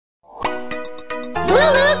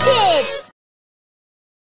LooLoo Kids.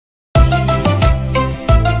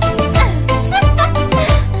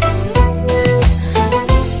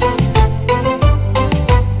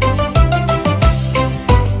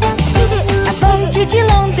 A ponte de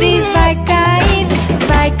Londres vai cair,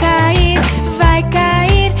 vai cair, vai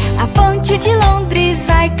cair. A ponte de Londres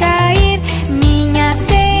vai cair, minha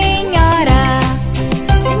senhora.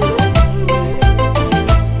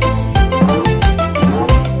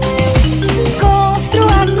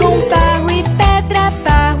 Construa com barro e pedra,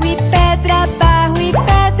 barro e pedra, barro e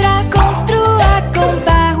pedra. Construa com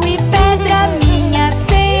barro e pedra, minha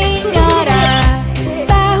senhora.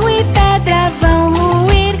 Barro e pedra vão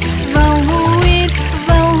ruir, vão ruir,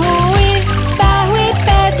 vão ruir. Barro e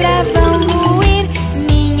pedra vão ruir,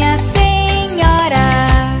 minha senhora.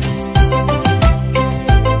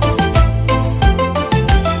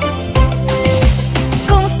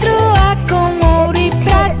 Construa com ouro e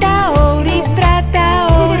prata, ouro e prata,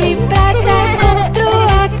 ouro e prata.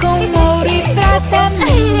 Construa com ouro e prata,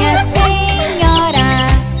 minha senhora.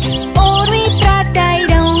 Ouro e prata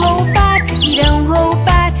irão roubar, irão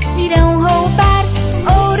roubar, irão roubar.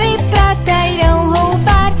 Ouro e prata irão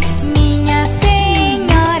roubar, minha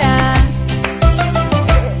senhora.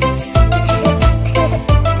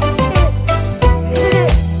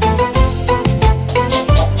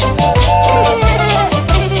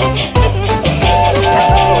 A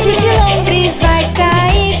ponte de Londres vai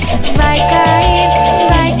cair, vai cair,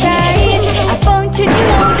 vai cair. A ponte de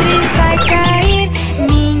Londres vai cair,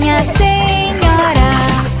 minha senhora.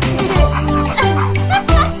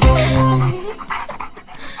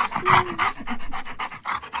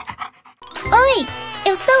 Oi,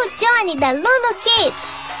 eu sou o Johnny da LooLoo Kids.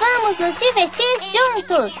 Vamos nos divertir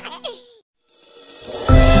juntos.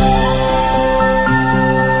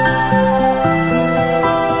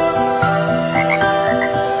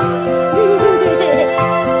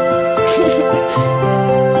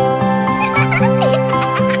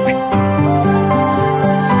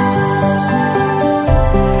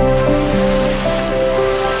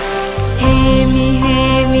 Reme,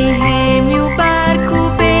 reme, reme o barco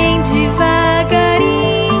bem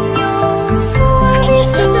devagarinho. Suave,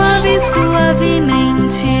 suave,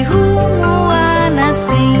 suavemente rumo à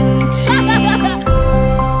nascente.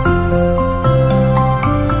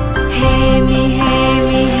 Reme,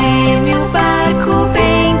 reme, reme o barco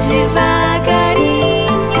bem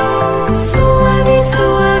devagarinho. Suave,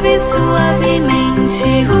 suave,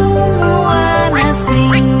 suavemente rumo à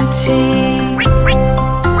nascente.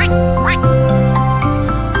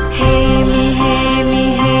 Reme, reme,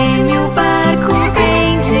 reme o barco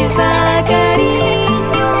bem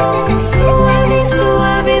devagarinho. Suave,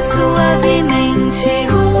 suave, suavemente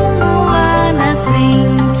rumo à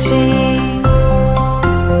nascente.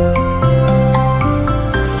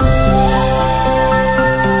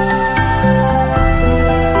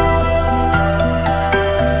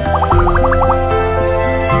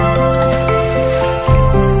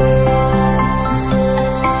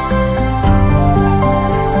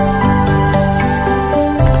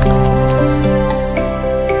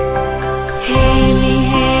 Reme,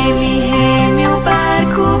 reme, reme o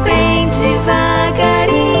barco bem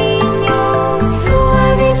devagarinho.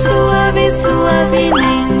 Suave, suave,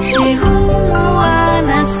 suavemente rumo à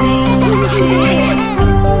nascente.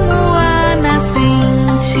 Rumo à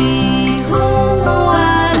nascente, rumo à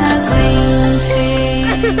nascente.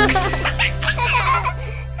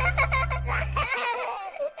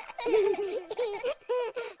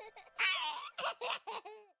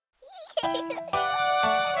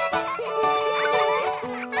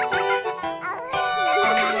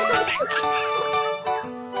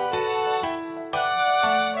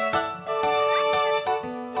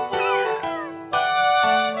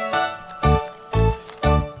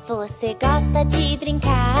 Você gosta de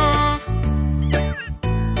brincar?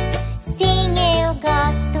 Sim, eu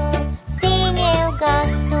gosto. Sim, eu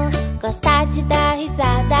gosto. Gostar de dar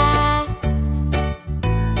risada.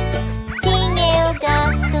 Sim, eu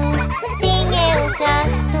gosto. Sim, eu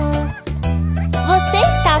gosto. Você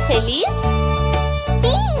está feliz?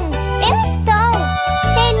 Sim, eu estou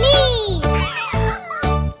feliz.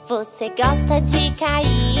 Você gosta de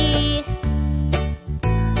cair?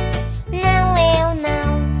 Não, eu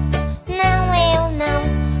não. Não, eu não.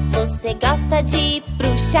 Você gosta de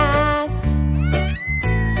bruxas?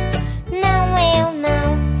 Não, eu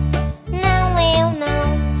não. Não, eu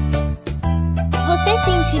não. Você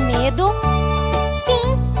sente medo?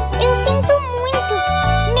 Sim, eu sinto muito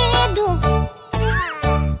medo.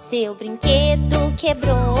 Seu brinquedo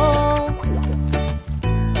quebrou.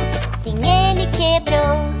 Sim, ele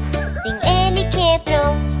quebrou. Sim, ele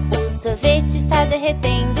quebrou. O sorvete está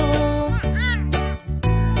derretendo.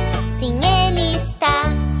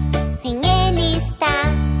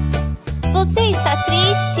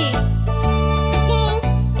 triste? Sim,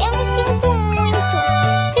 eu me sinto muito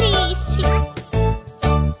triste.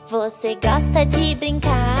 Você gosta de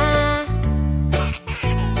brincar?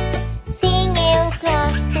 Sim,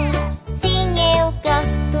 eu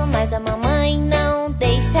gosto, mas a mamãe não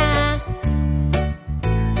deixa.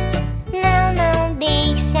 Não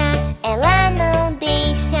deixa, ela não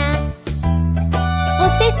deixa.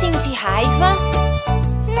 Você sente raiva?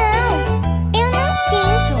 Não, eu não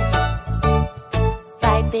sinto.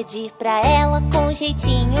 Vai pedir pra ela com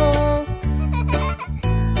jeitinho.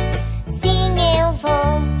 Sim, eu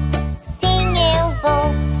vou.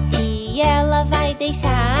 E ela vai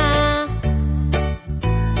deixar.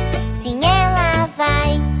 Sim, ela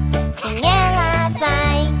vai.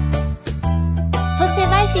 Você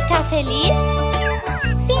vai ficar feliz?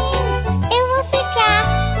 Sim, eu vou ficar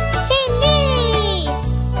feliz.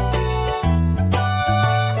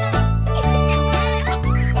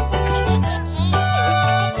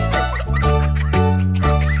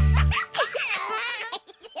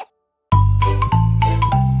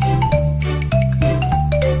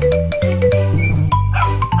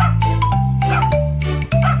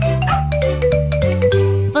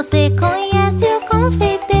 Você conhece o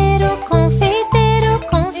confeiteiro?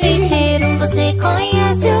 Você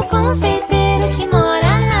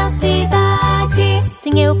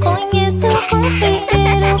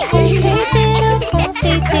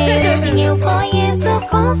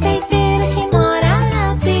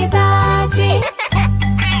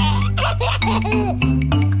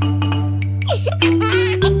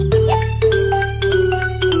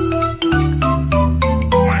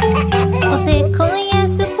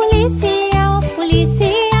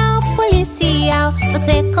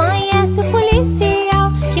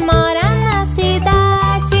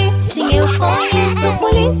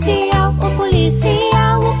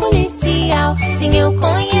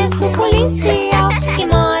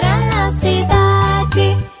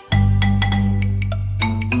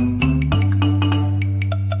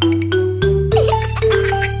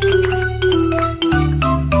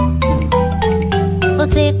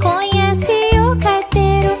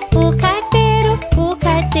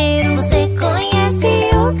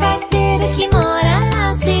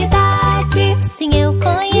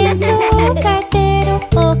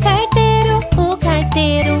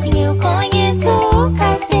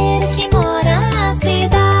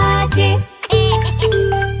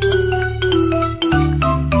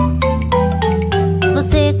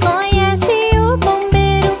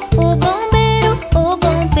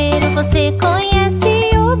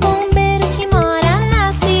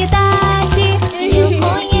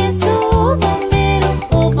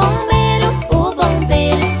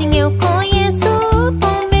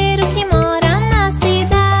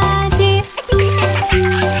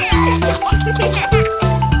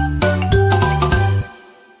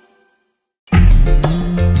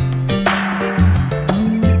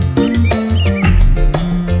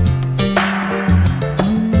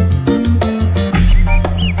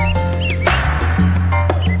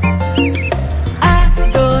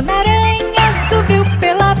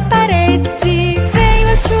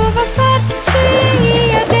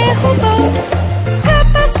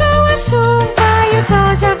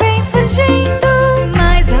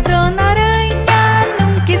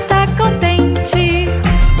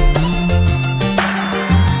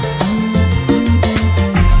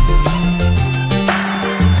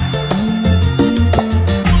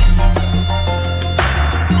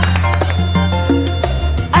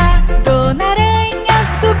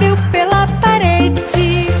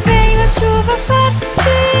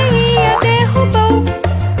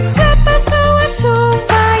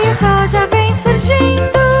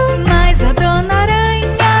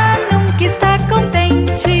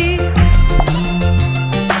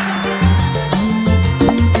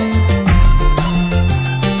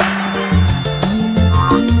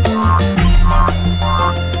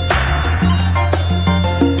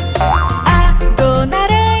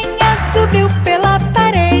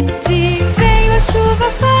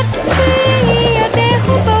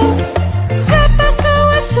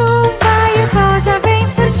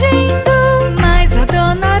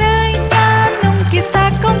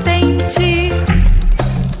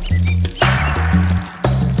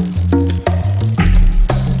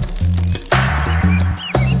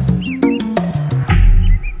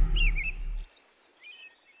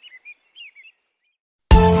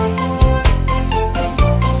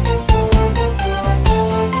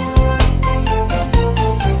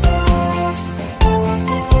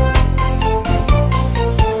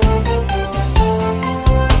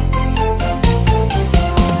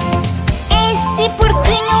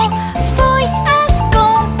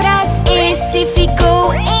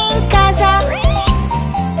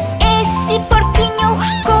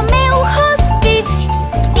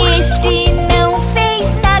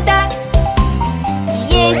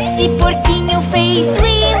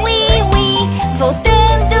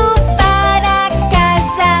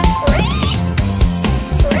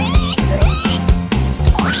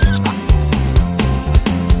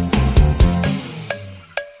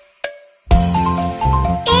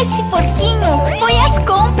Esse porquinho foi às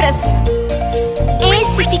compras.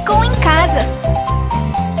 Esse ficou em casa.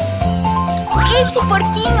 Esse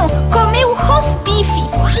porquinho comeu rosbife.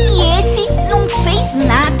 E esse não fez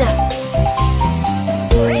nada.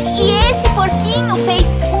 E esse porquinho fez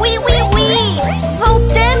ui, ui, ui,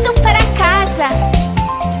 voltando para casa.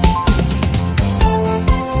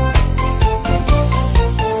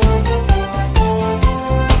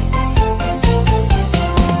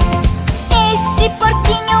 Esse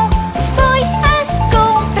porquinho foi às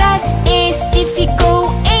compras. Esse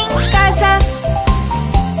ficou em casa.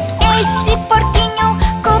 Esse porquinho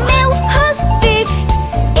comeu rosbife.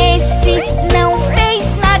 Esse não fez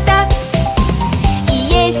nada. E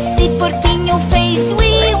esse porquinho fez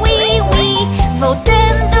ui, ui, ui,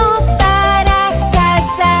 voltando para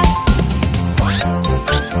casa.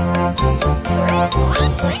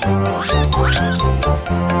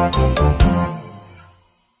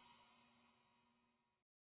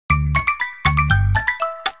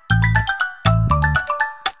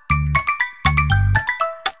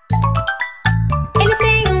 Ele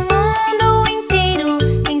tem o mundo inteiro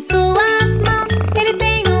em suas mãos. Ele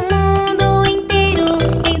tem o mundo inteiro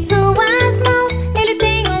em suas mãos. Ele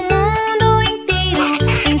tem o mundo inteiro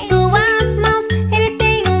em suas mãos. Ele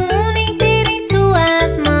tem o mundo inteiro em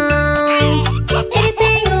suas mãos. Ele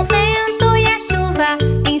tem o vento e a chuva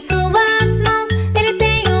em suas mãos. Ele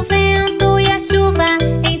tem o vento e a chuva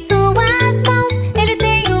em suas mãos. Ele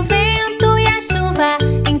tem o vento e a chuva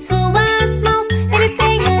em suas mãos. Ele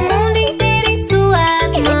tem o mundo inteiro em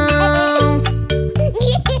suas mãos.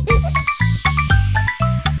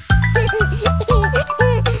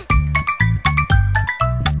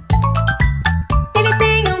 Ele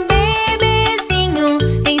tem um bebezinho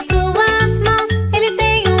em suas mãos. Ele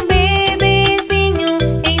tem um bebezinho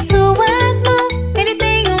em suas mãos. Ele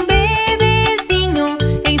tem um bebezinho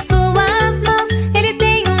em suas mãos. Ele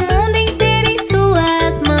tem o mundo inteiro em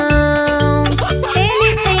suas mãos.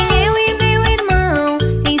 Ele tem eu e meu irmão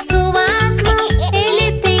em suas mãos.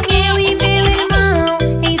 Ele tem eu e meu irmão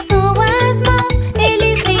em suas mãos.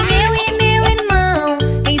 Ele tem eu e meu irmão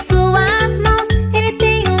em suas mãos. Ele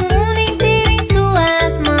tem o mundo inteiro em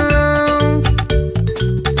suas mãos.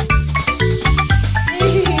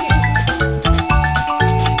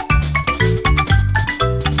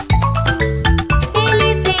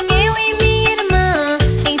 Ele tem eu e minha irmã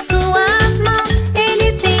em suas mãos.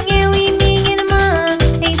 Ele tem eu e minha irmã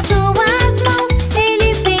em suas mãos.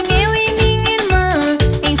 Ele tem eu e minha irmã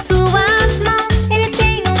em suas mãos. Ele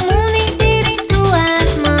tem o mundo inteiro em suas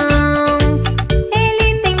mãos. Ele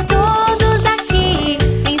tem todos aqui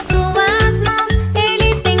em suas mãos. Ele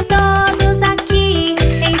tem todos aqui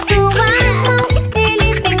em suas mãos.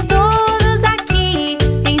 Ele tem todos aqui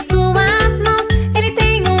em suas mãos. Ele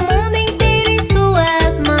tem o mundo inteiro em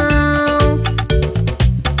suas mãos.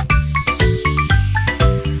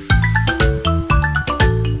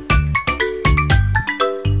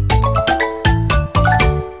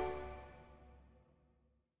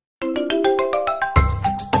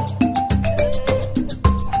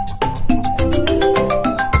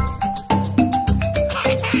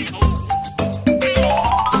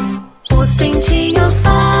 Os pintinhos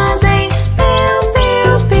fazem piu,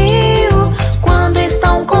 piu, piu quando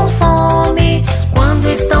estão com fome, quando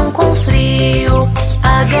estão com frio.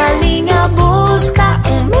 A galinha busca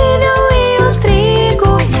o milho e o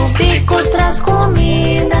trigo. No bico traz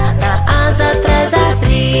comida, na asa traz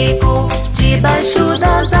abrigo. Debaixo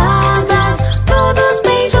das asas, todos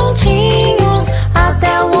bem juntinhos.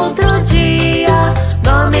 Até o outro dia,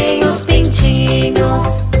 dormem os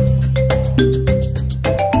pintinhos.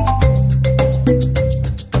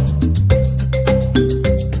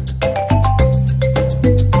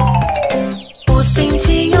 Os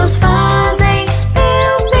pintinhos fazem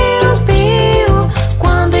piu, piu, piu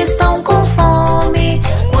quando estão com fome,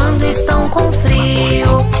 quando estão com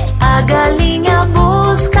frio. A galinha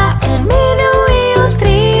busca o milho e o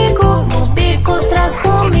trigo. No bico traz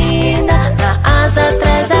comida, na asa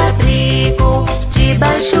traz abrigo.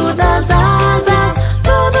 Debaixo das asas,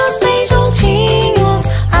 todos bem juntinhos.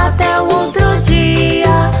 Até o outro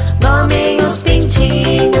dia, dormem os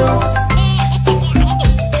pintinhos.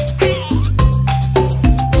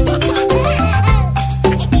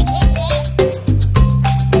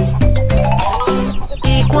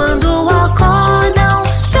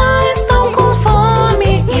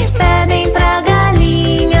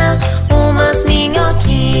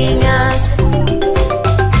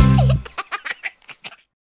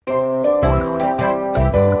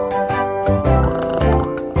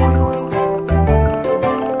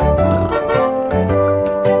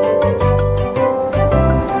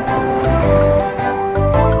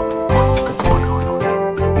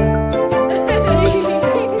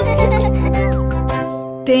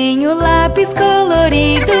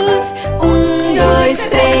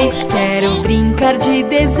 brincar de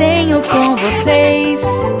desenho com vocês.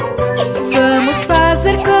 Vamos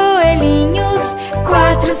fazer coelhinhos,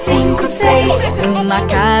 4, 5, 6. Uma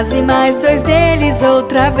casa e mais 2 deles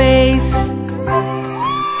outra vez.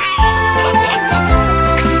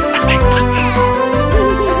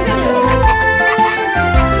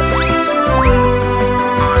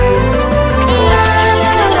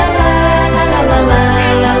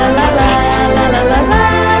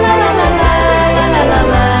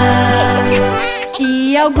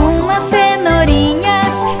 E algumas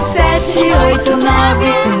cenourinhas, 7, 8, 9.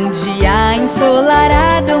 Um dia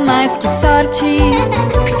ensolarado, mas que sorte.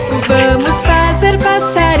 Vamos fazer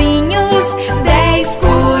passarinhos, 10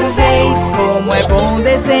 por vez. Como é bom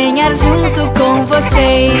desenhar junto com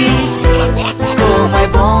vocês. Como é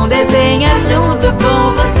bom desenhar junto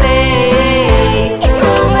com vocês.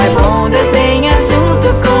 Como é bom desenhar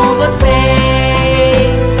junto com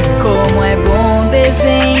vocês. Como é bom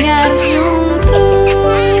desenhar junto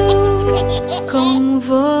com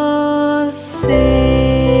vocês.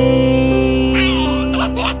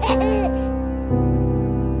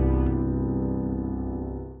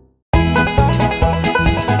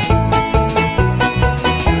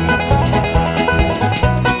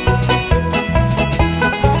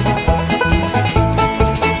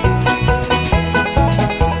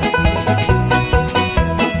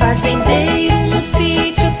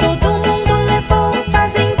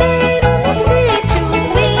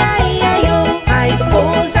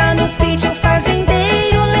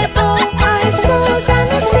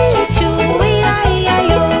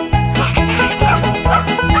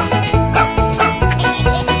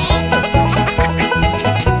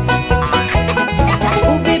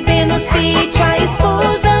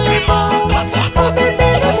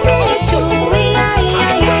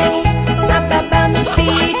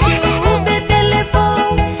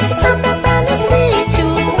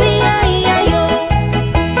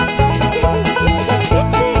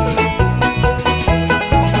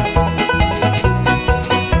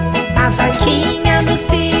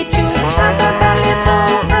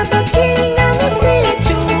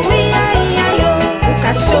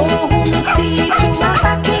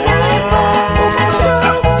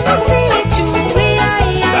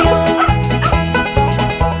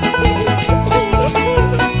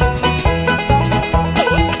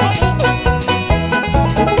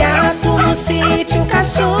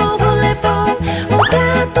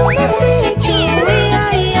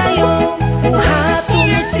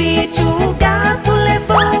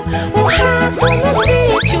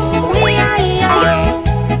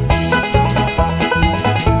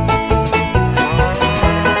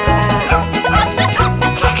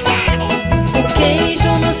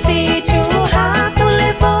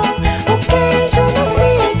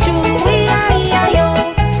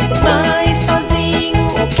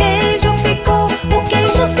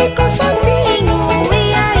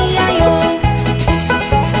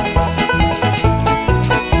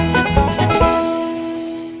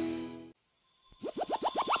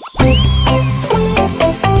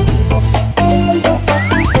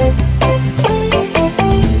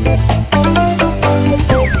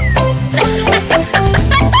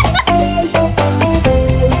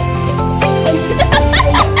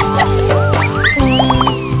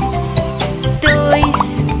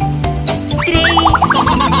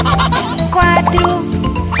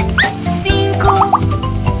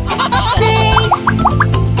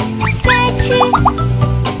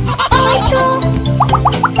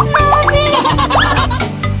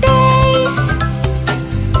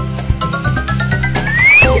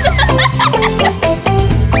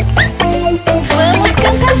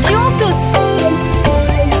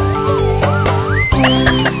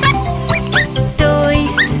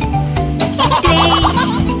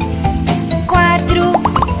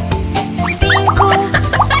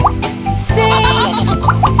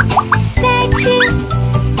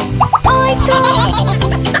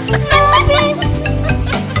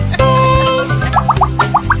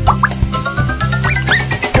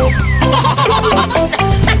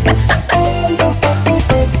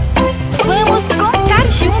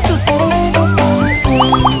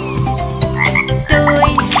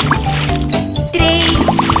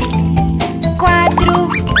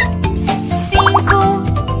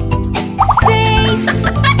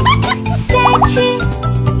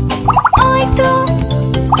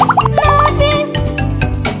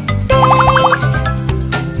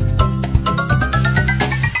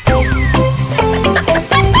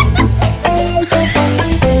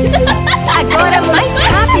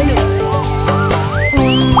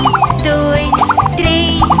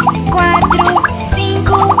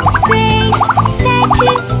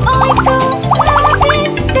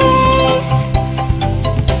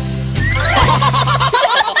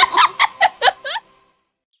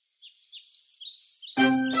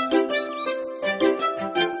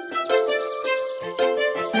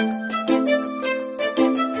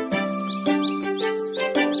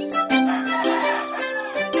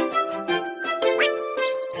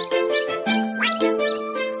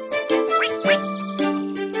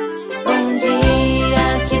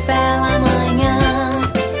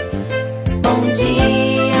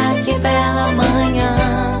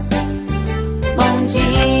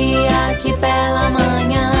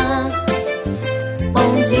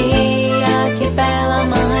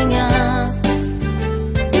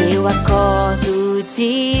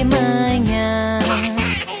 de manhã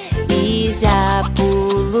e já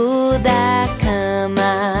pulo da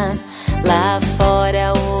cama. Lá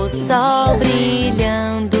fora o sol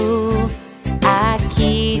brilhando.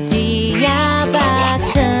 Que dia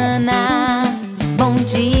bacana! Bom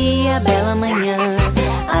dia, bela manhã.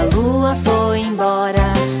 A lua foi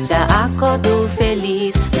embora. Já acordo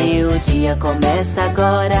feliz. Meu dia começa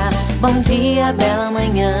agora. Bom dia, bela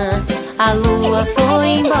manhã. A lua foi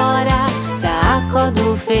embora. Já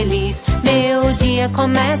acordo feliz. Meu dia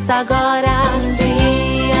começa agora. Bom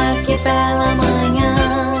dia, que bela manhã.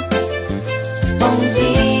 Bom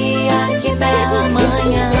dia, que bela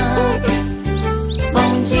manhã.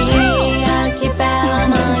 Bom dia, que bela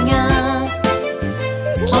manhã.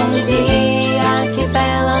 Bom dia, que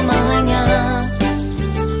bela manhã.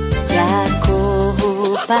 Já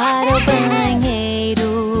corro para o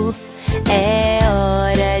banheiro. É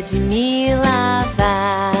hora de me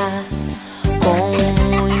lavar com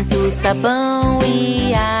muito sabão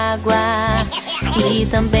e água. E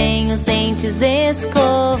também os dentes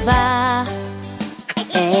escovar.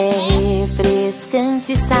 É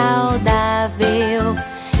refrescante e saudável.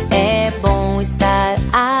 É bom estar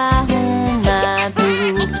arrumado.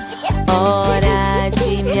 Hora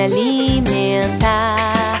de me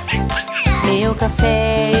alimentar. Meu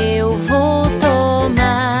café eu vou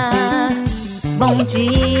tomar. Bom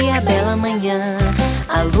dia, bela manhã.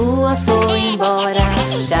 A lua foi embora.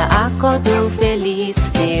 Já acordo feliz.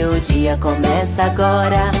 Meu dia começa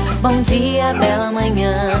agora. Bom dia, bela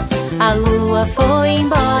manhã. A lua foi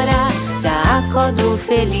embora. Já acordo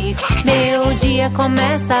feliz. Meu dia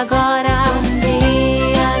começa agora. Bom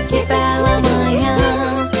dia, que bela manhã.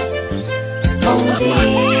 Bom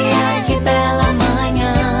dia, que bela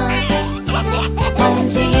manhã. Bom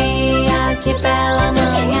dia, que bela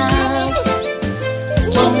manhã.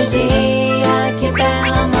 Bom dia, que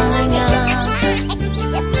bela manhã.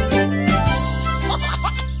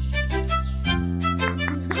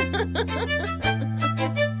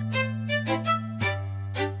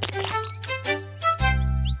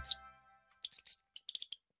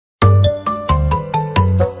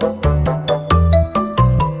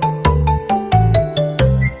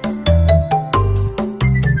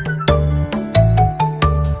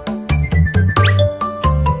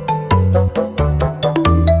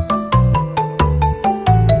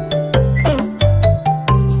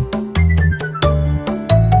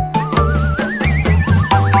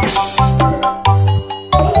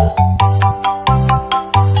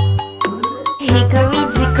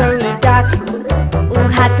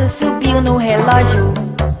 Subiu no relógio,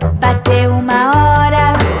 bateu 1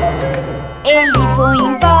 hora, ele foi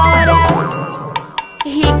embora.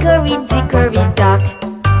 Hickory dickory dock.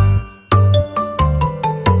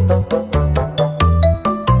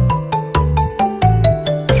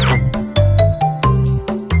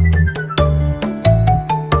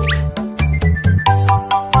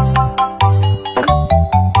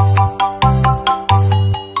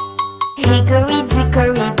 Hickory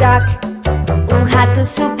dickory dock. O rato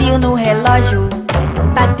subiu no relógio,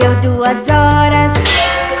 bateu 2 horas,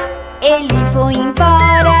 ele foi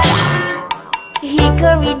embora.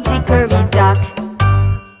 Hickory dickory dock.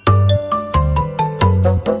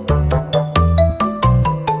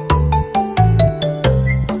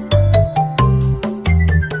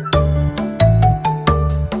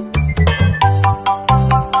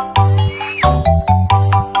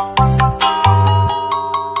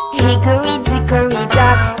 Hickory dickory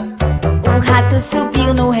dock. O rato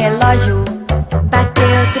subiu no relógio,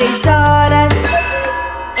 bateu 3 horas,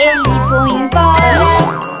 ele foi embora.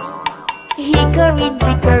 Hickory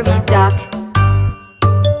dickory dock.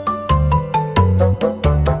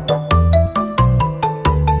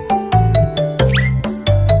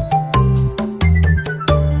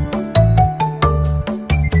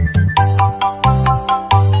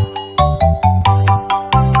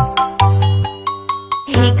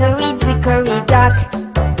 Hickory dickory dock.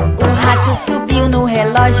 O rato subiu no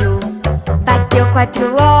relógio, bateu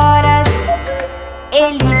 4 horas,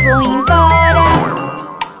 ele foi embora.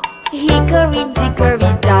 Hickory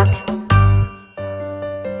dickory dock.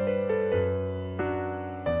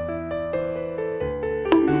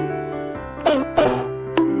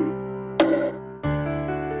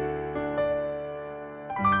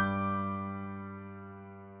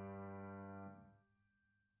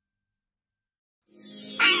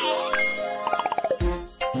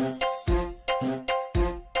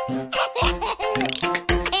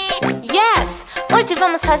 Hoje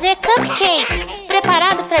vamos fazer cupcakes.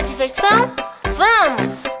 Preparado para diversão?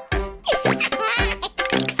 Vamos!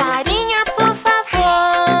 Farinha, por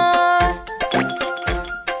favor.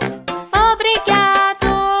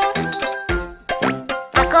 Obrigado.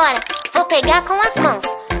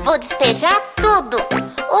 planejar tudo.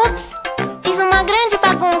 Ups, fiz uma grande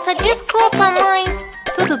bagunça. Desculpa, mãe.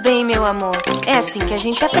 Tudo bem, meu amor. É assim que a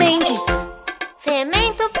gente aprende.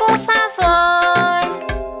 Fermento, por favor.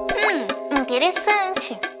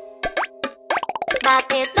 Interessante.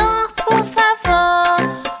 Batedor, por favor.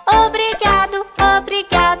 Obrigado,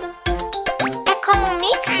 obrigado. É como um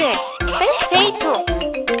mixer. Perfeito.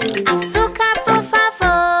 Açúcar, por favor.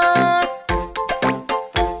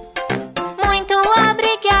 Muito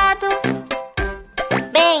obrigado.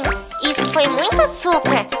 Bem, isso foi muito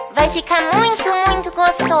açúcar. Vai ficar muito, muito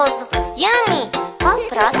gostoso. Yummy! Qual o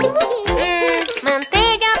próximo?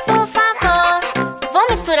 Manteiga, por favor. Vou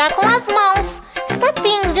misturar com as mãos. Está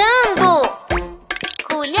pingando.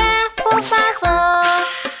 Colher, por favor.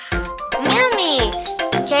 Yummy!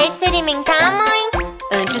 Quer experimentar, mãe?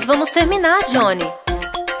 Antes vamos terminar, Johnny.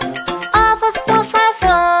 Ovos, por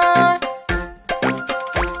favor.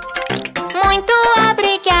 Muito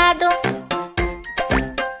obrigado.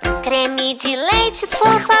 Creme de leite,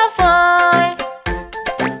 por favor.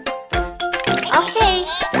 Ok,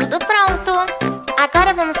 tudo pronto.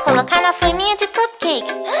 Agora vamos colocar na forminha de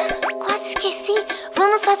cupcake. Quase esqueci.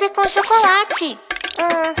 Vamos fazer com chocolate.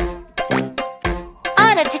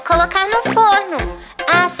 Hora de colocar no forno.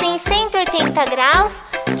 Assim, 180 graus,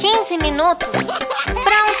 15 minutos.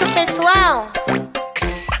 Pronto, pessoal.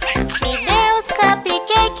 Me dê os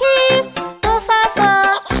cupcakes, por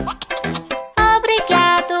favor.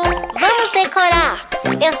 Obrigado. Vamos decorar.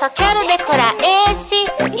 Eu só quero decorar este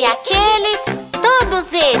e aquele,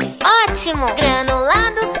 todos eles. Ótimo.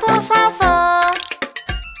 Granulados, por favor.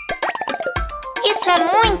 Isso é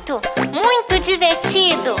muito, muito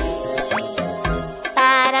divertido.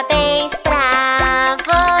 Parabéns pra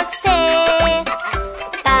você.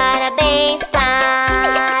 Parabéns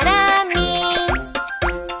para mim.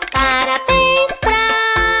 Parabéns pra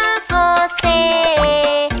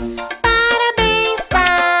você. Parabéns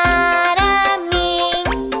para mim.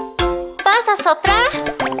 Posso assoprar?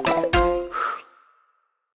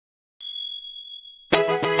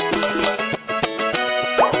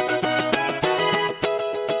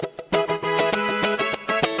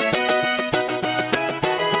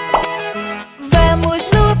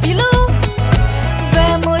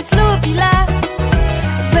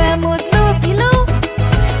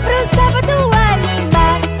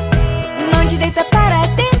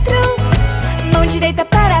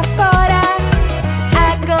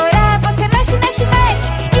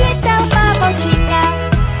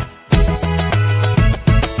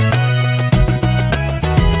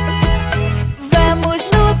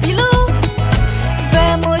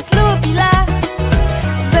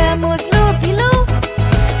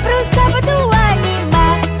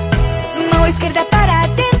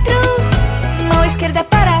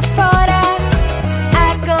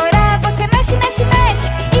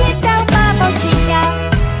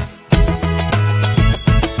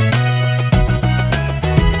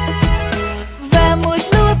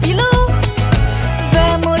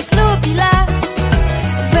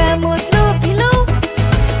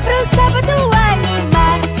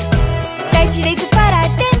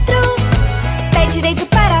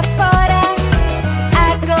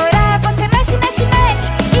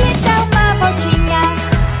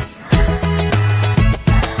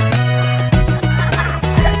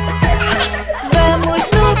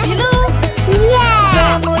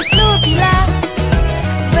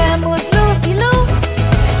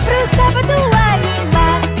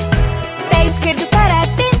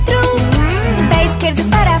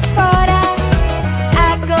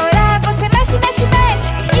 Mexe, mexe,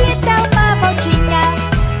 mexe e dá uma voltinha.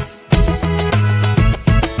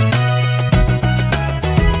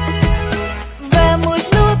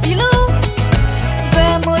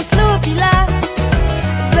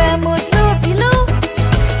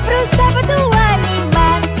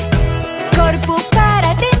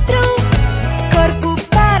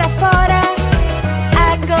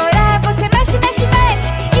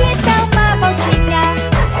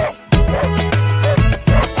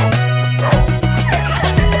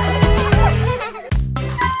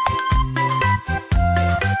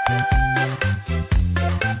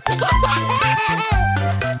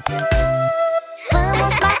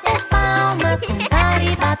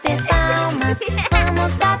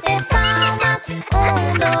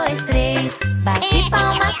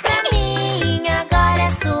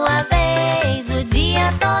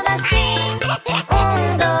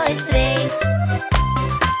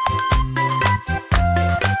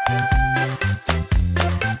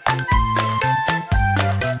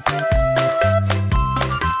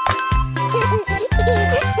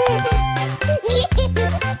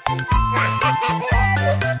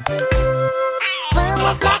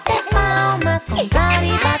 contar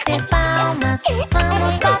e bater palmas.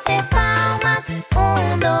 Vamos bater palmas.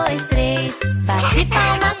 1, 2, 3. Bate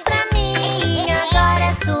palmas pra mim. Agora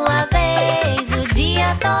é sua vez. O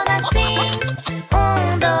dia todo assim.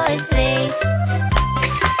 1, 2, 3.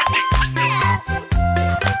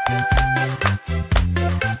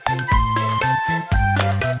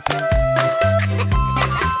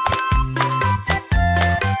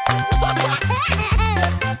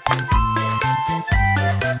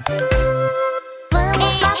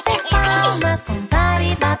 Vamos bater palmas, contar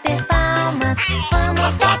e bater palmas.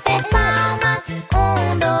 Vamos bater palmas.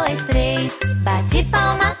 1, 2, 3. Bate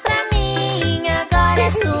palmas pra mim. Agora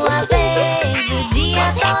é sua vez. O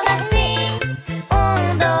dia todo assim.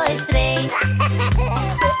 1, 2, 3.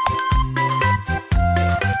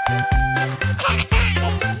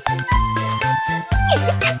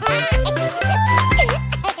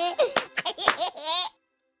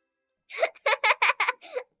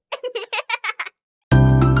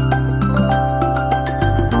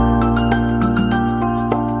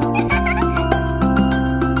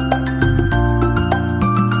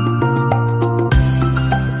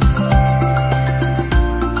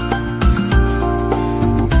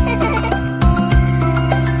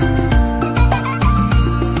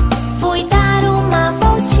 Fui dar uma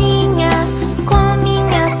voltinha com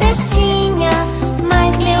minha cestinha,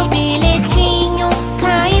 mas meu bilhetinho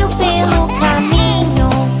caiu pelo caminho.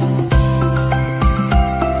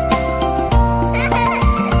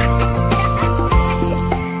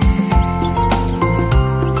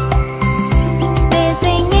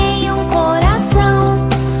 Desenhei um coração,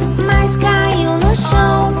 mas caiu no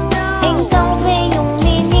chão. Então veio um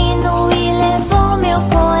menino e levou meu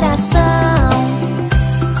coração.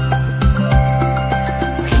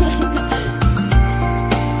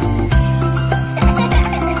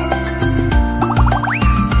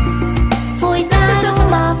 Fui dar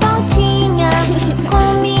uma voltinha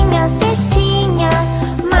com minha cestinha,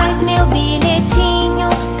 mas meu bilhetinho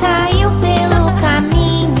caiu pelo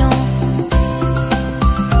caminho.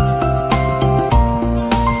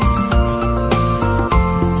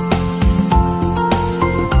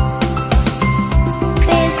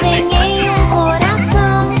 Desenhei um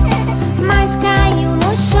coração, mas caiu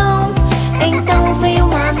no chão. Então veio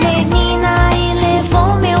uma menina e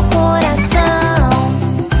levou meu coração.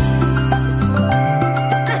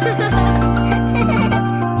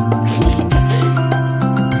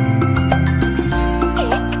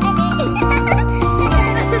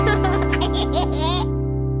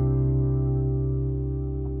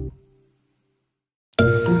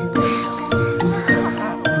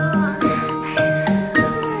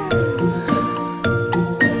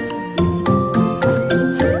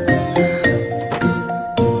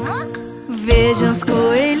 Vejam os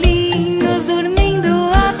coelhinhos dormindo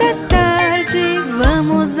até tarde.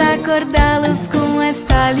 Vamos acordá-los com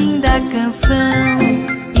esta linda canção.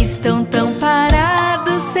 Estão tão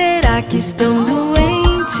parados, será que estão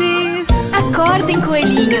doentes? Acordem,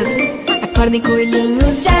 coelhinhos! Acordem,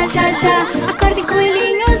 coelhinhos, já, já, já! Acordem,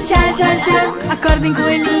 coelhinhos, já, já, já! Acordem,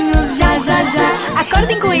 coelhinhos, já, já, já!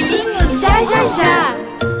 Acordem, coelhinhos, já, já, já!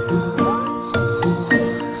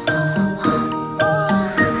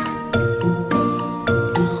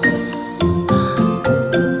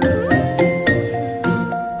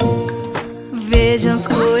 Vejam os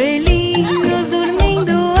coelhinhos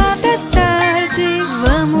dormindo até tarde.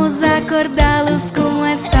 Vamos acordá-los com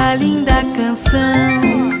esta linda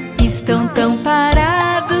canção. Estão tão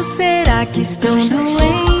parados, será que estão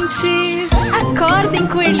doentes? Acordem,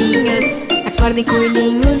 coelhinhos! Acordem,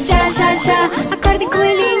 coelhinhos, já, já, já! Acordem,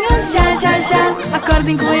 coelhinhos, já, já, já!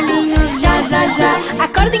 Acordem, coelhinhos, já, já, já!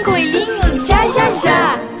 Acordem, coelhinhos, já, já,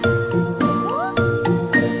 já!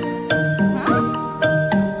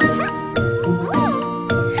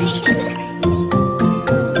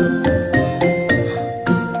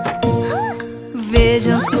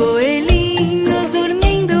 Vejam os coelhinhos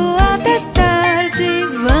dormindo até tarde.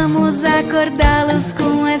 Vamos acordá-los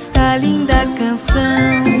com esta linda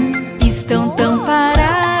canção. Estão tão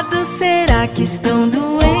parados, será que estão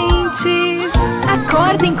doentes?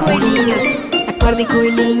 Acordem, coelhinhos! Acordem,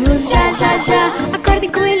 coelhinhos, já, já, já! Acordem,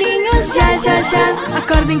 coelhinhos, já, já, já!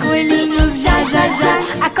 Acordem, coelhinhos, já, já,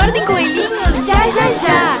 já! Acordem, coelhinhos, já, já,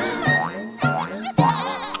 já!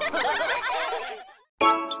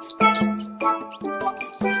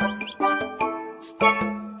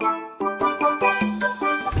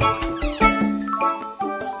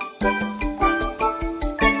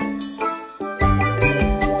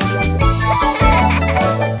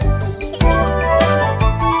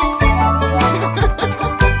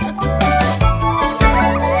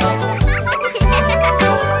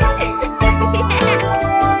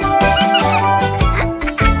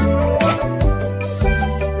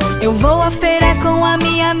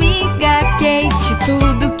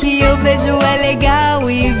 caranguejo é legal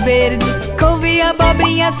e verde. Couve,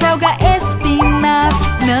 abobrinha, selga,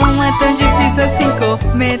 espinafre. Não é tão difícil assim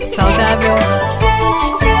comer saudável.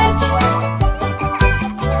 Verde, verde.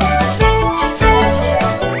 Verde, verde.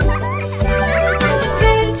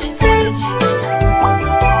 Verde, verde.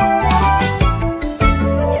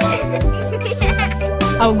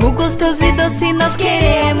 Algo gostoso e doce nós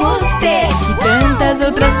queremos ter, e tantas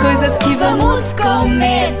outras coisas que vamos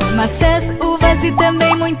comer. Maçãs, uvas e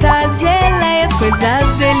também muitas geleias,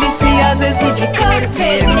 coisas deliciosas e de cor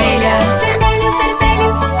vermelha. Vermelho,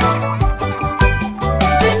 vermelho.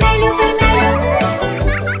 Vermelho, vermelho.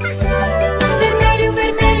 Vermelho,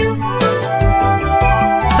 vermelho.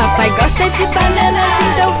 Papai gosta de bananas,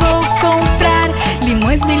 então vou comprar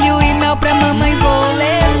limões, milho e mel pra mamãe vou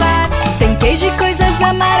levar. Tem queijo e coisas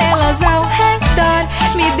amarelas ao redor.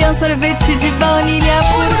 Me dê um sorvete de baunilha,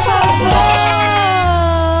 por favor.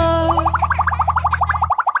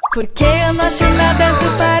 Porque eu não acho nada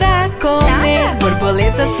azul para comer.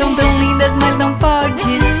 Borboletas são tão lindas, mas não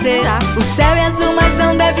pode ser. O céu é azul, mas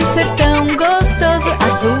não deve ser tão gostoso.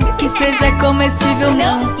 Azul que seja comestível,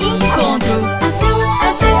 não encontro. Azul,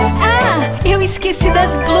 azul. Ah, eu esqueci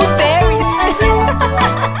das blueberries. Azul.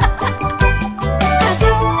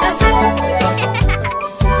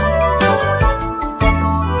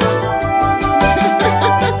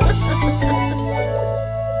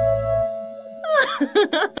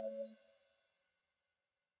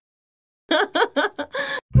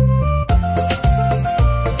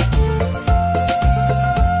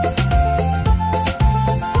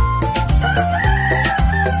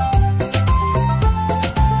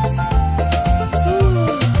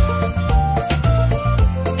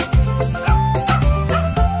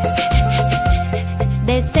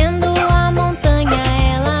 Descendo a montanha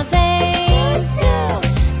ela vem.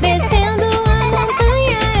 Descendo a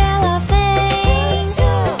montanha ela vem.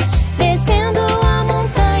 Descendo a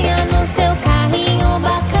montanha no seu carrinho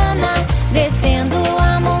bacana. Descendo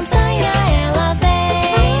a montanha ela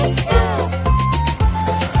vem.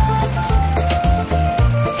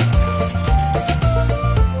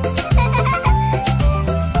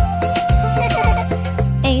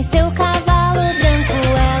 Em seu cavalo branco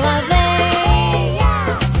ela vem.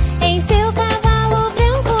 Em seu cavalo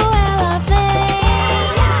branco ela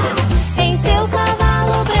vem. Em seu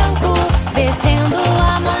cavalo branco descendo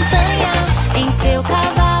a montanha. Em seu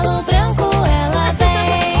cavalo branco ela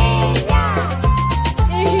vem.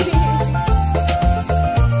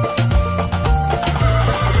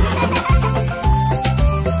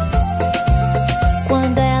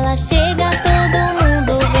 Quando ela chega todo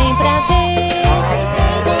mundo vem pra ver.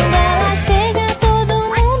 Quando ela chega todo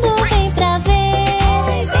mundo vem pra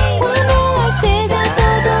ver. Quando ela chega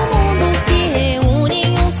todo mundo se reúne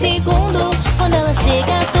em um segundo. Quando ela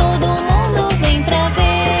chega todo mundo vem pra ver.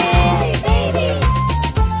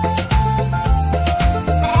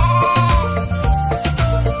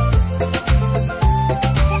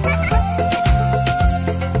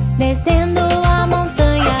 Descendo a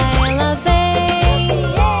montanha ela vem.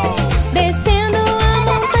 Descendo a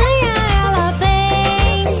montanha ela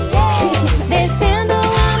vem. Descendo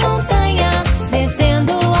a montanha.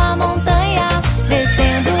 Descendo a montanha.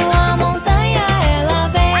 Descendo a montanha ela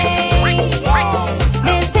vem.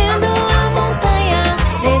 Descendo a montanha.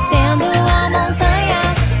 Descendo a montanha.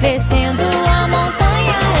 Descendo a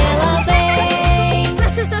montanha ela vem.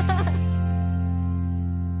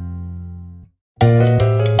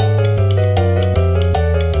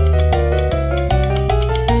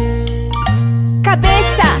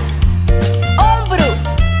 Cabeça, ombro,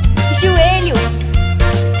 joelho,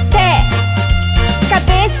 pé.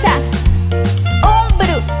 Cabeça,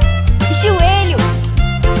 ombro, joelho,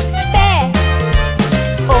 pé.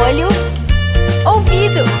 Olho,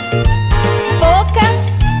 ouvido, boca,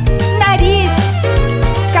 nariz.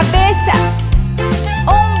 Cabeça,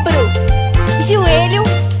 ombro, joelho,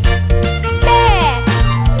 pé.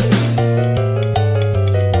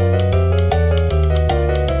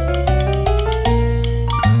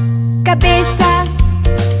 Cabeça,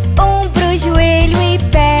 ombro, joelho e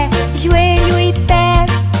pé. Joelho e pé.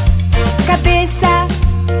 Cabeça,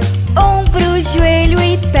 ombro, joelho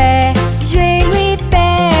e pé. Joelho e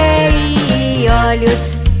pé. E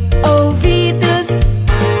olhos, ouvidos,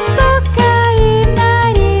 boca e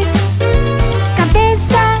nariz.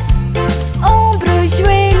 Cabeça, ombro,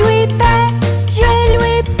 joelho e pé. Joelho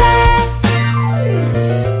e pé.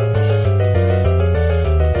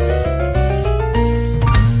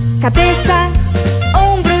 Cabeça,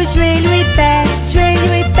 ombro, joelho e pé.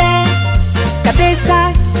 Joelho e pé.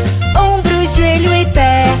 Cabeça, ombro, joelho e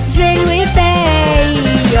pé. Joelho e pé.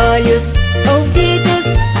 E olhos, ouvidos,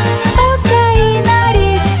 boca e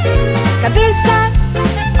nariz.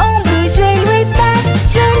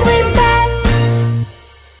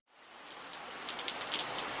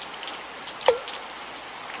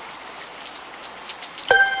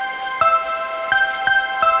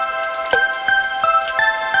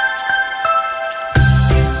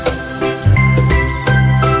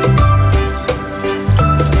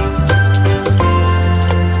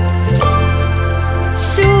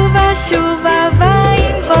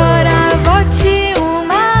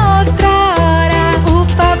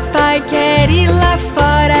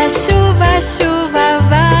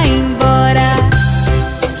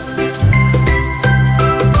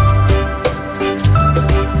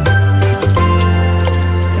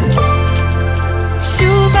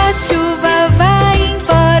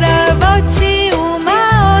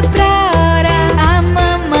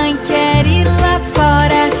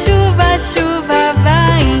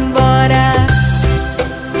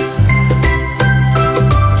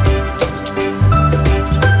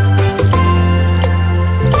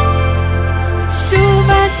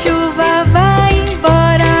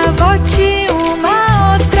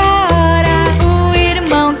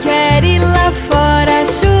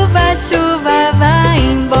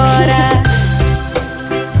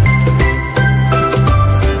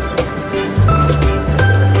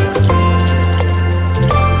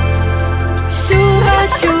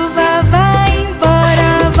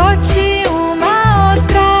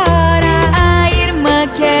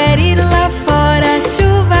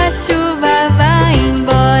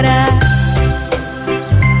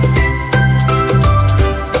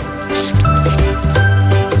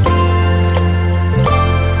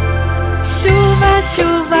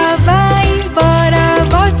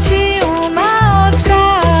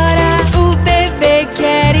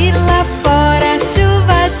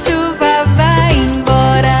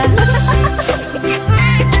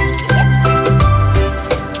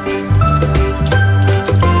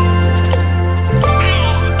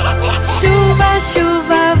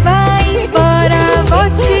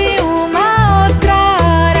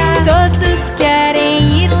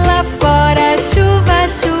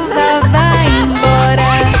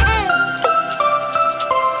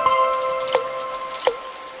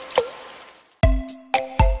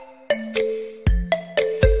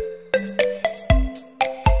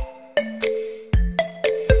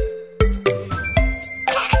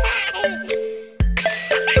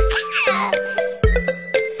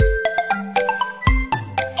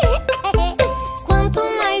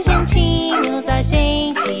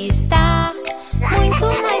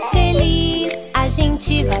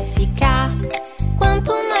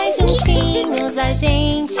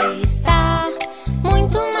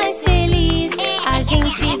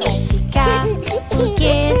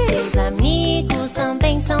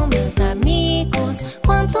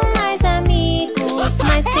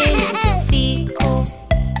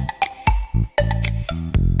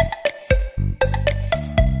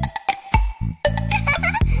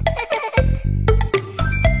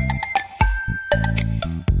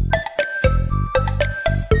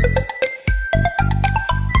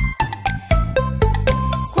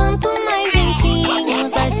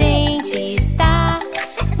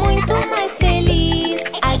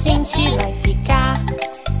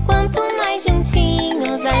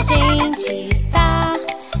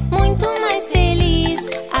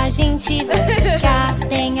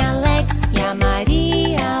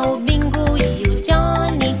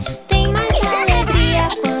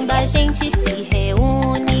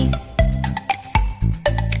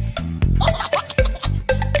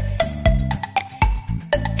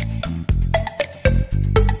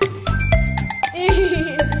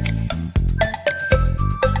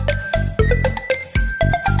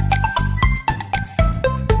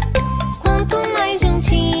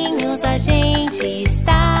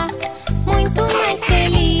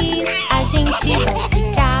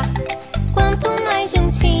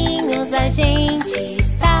 gente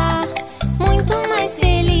está muito mais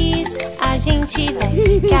feliz. A gente vai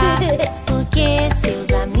ficar, porque seus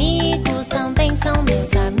amigos também são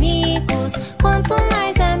meus amigos. Quanto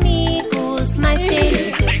mais amigos, mais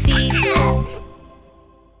feliz eu fico.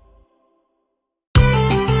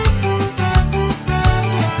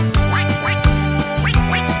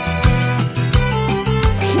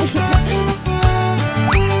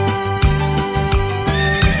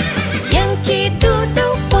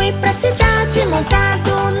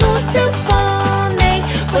 Montado no seu pônei,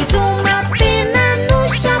 pôs uma pena no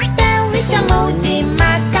chapéu e chamou de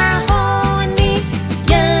macarrone.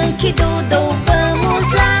 Yankee Doodle, vamos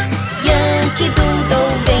lá, Yankee Doodle,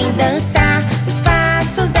 vem dançar os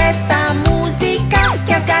passos dessa música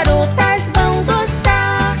que as garotas vão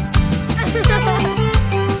gostar.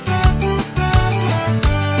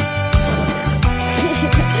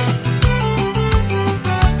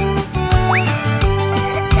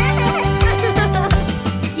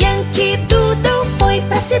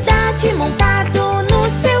 Montado no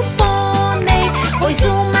seu pônei, pôs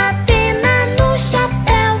uma pena no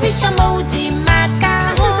chapéu e chamou de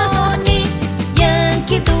macarrone.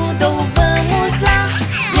 Yankee Doodle, vamos lá,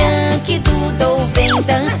 Yankee Doodle, vem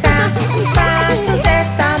dançar os passos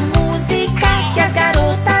dessa música que as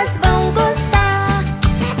garotas vão gostar.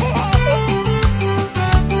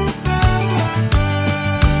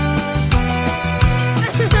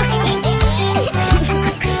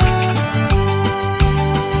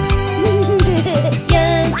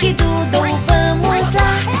 Yankee Doodle, vamos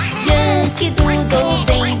lá, Yankee Doodle,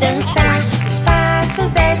 vem dançar os passos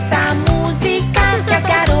dessa música que as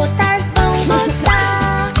garotas vão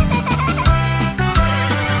gostar.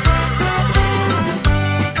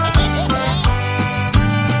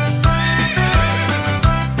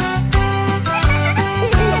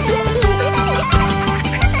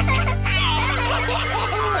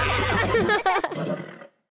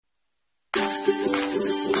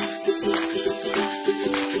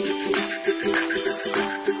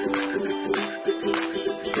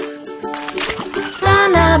 Lá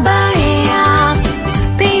na Bahia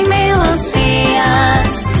tem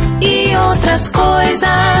melancias e outras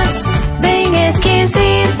coisas bem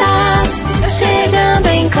esquisitas. Chegando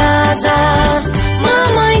em casa,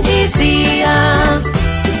 mamãe dizia: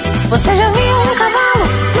 você já viu um cavalo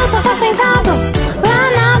no sofá sentado? Lá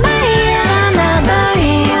na Bahia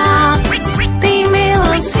tem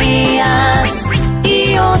melancias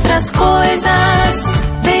e outras coisas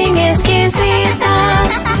bem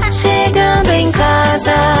esquisitas. Chegando em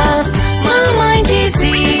casa, mamãe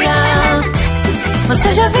dizia: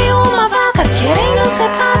 você já viu uma vaca querendo ser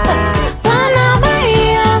pata? Lá na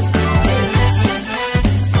Bahia.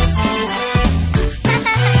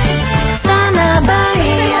 Lá na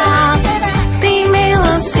Bahia tem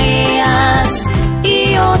melancias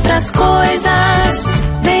e outras coisas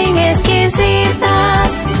bem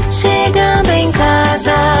esquisitas. Chegando em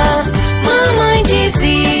casa, mamãe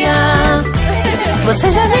dizia: você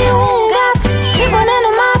já viu um gato de boné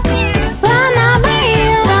no mato? Lá na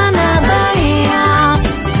Bahia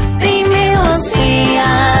tem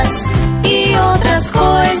melancias e outras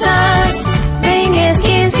coisas bem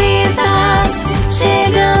esquisitas.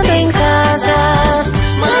 Chegando em casa,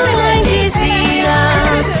 mamãe dizia: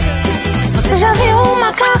 você já viu um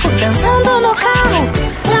macaco dançando no carro?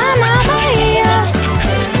 Lá na Bahia.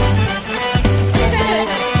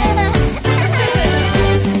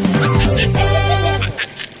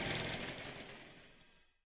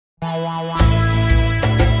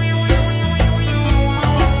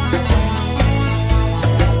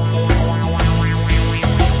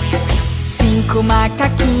 Cinco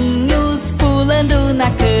macaquinhos pulando na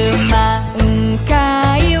cama. Um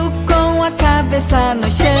caiu com a cabeça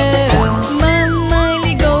no chão. Mamãe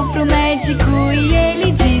ligou pro médico e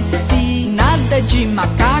ele disse: nada de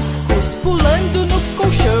macacos pulando no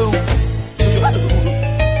colchão.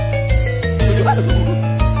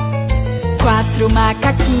 Quatro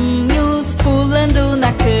macaquinhos pulando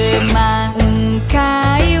na cama. Um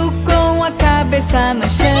caiu com a cabeça no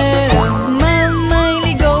chão. Mamãe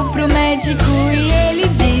ligou pro médico e ele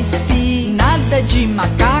disse: nada de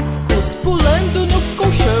macacos pulando no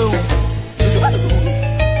colchão.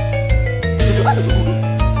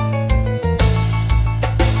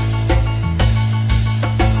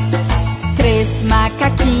 Três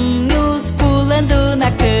macaquinhos pulando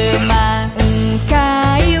na cama. Um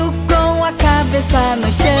caiu com a cabeça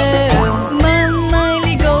no chão. Mamãe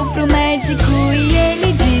ligou pro médico e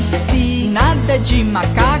ele disse: nada de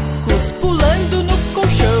macacos pulando no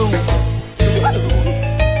colchão.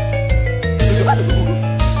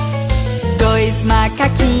 Dois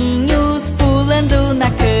macaquinhos pulando na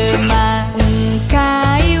cama. Um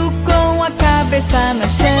caiu com a cabeça no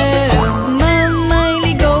chão. Mamãe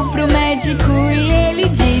ligou pro médico e ele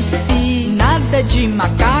disse: nada de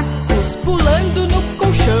macacos pulando no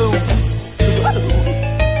colchão.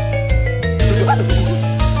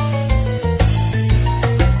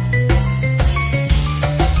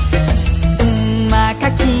 Um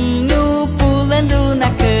macaquinho pulando na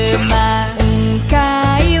cama.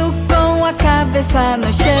 Caiu com a cabeça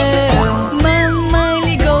no chão. Mamãe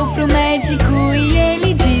ligou pro médico e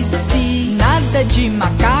ele disse: nada de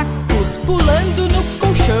macacos pulando no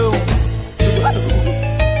colchão.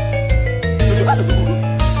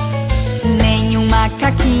 Nenhum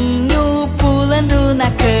macaquinho pulando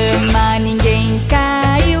na cama. Ninguém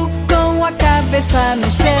caiu com a cabeça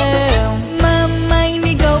no chão. Mamãe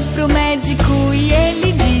ligou pro médico e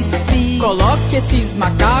ele disse: coloque esses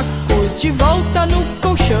macacos de volta no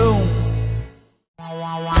colchão.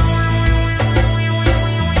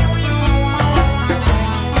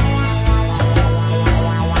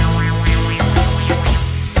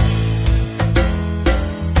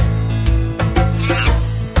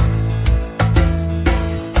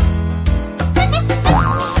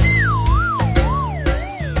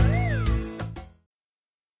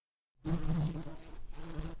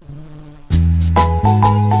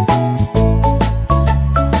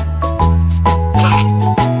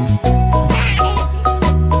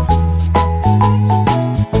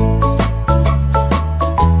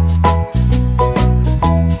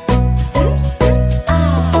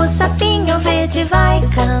 O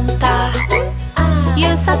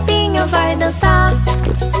sapinho vai dançar.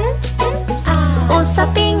 O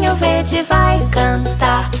sapinho verde vai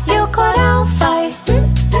cantar. E o coral faz.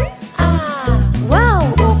 Uau!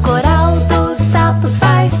 O coral dos sapos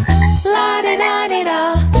faz.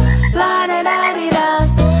 Larararira, larararira,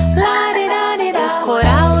 larararira. O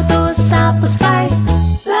coral dos sapos faz.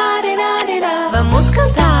 Larararira. Vamos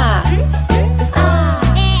cantar.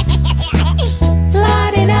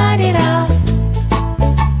 Larararira.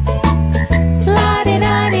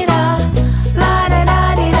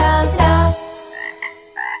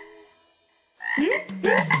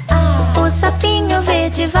 O sapinho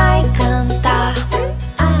verde vai cantar.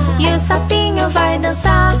 E o sapinho vai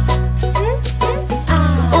dançar.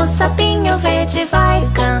 O sapinho verde vai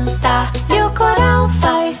cantar. E o coral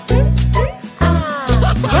faz.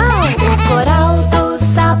 O coral dos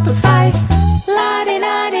sapos faz.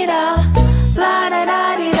 Larararira,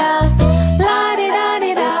 larararira,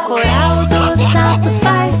 larararira. O coral dos sapos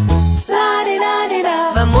faz.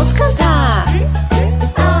 Larararira. Vamos cantar.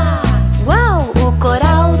 O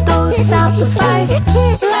coral dos sapos faz.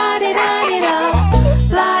 Larararira,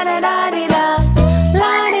 larararira,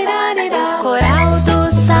 larararira. O coral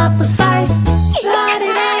dos sapos faz.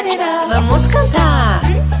 Larararira. Vamos cantar.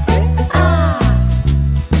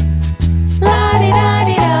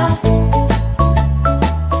 Larararira,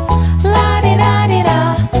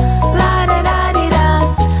 larararira, larararira,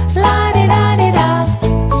 larararira,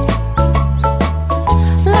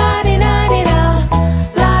 larararira,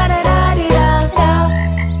 larararira.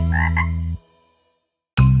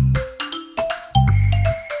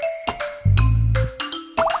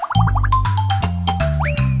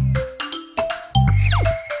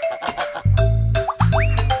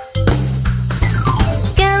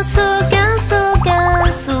 Ganso, ganso,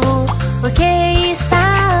 ganso, por que está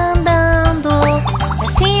andando pra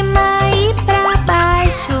cima e pra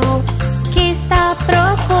baixo? O que está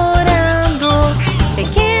procurando?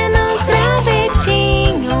 Pequenos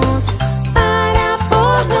gravetinhos para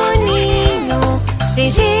pôr no ninho,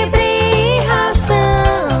 gengibre e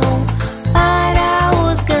ração para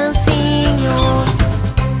os gansinhos.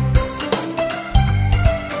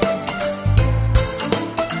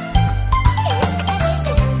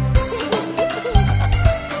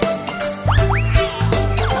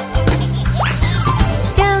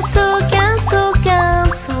 Ganso, ganso,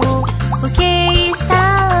 ganso, por que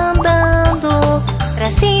está andando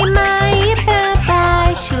pra cima e pra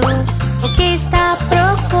baixo? O que está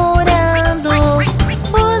procurando?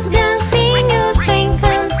 Os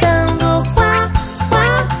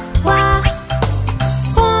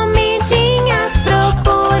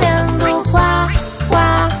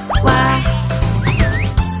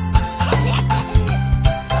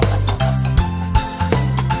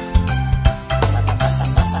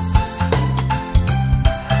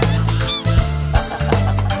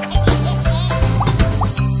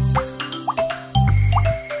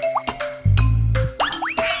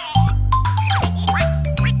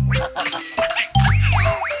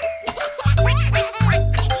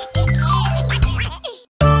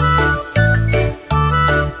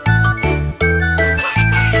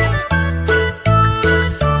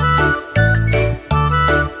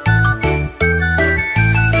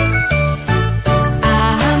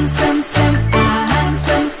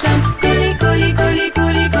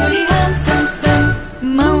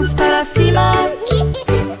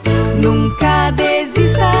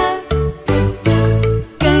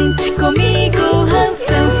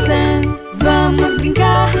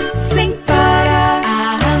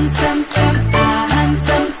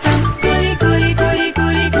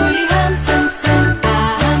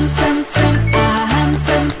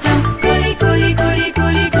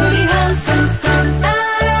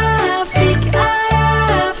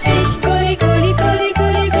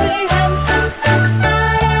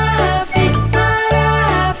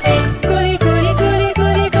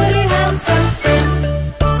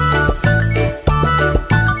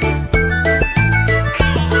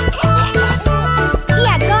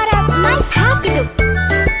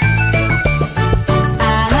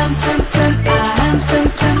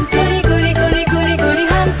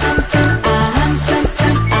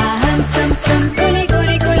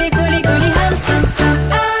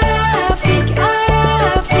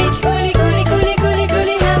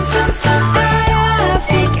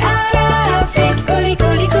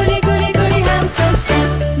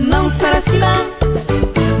para cima,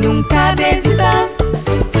 nunca desista.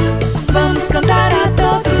 Vamos cantar a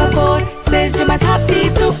todo vapor, seja o mais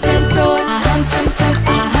rápido cantor. Aham, sam, sam,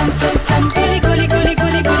 aham, sam, sam, guli, guli, guli,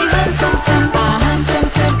 guli, guli, ham, sam, sam. Aham, sam,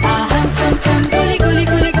 sam, aham, sam, sam, guli, guli,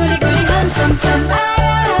 guli, guli, guli, ham, sam, sam.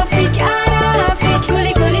 Arafik,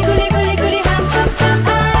 guli, guli, guli, guli, guli, ham, sam, sam.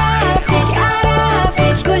 Arafik,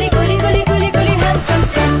 guli, guli, guli, guli, guli, ham, sam,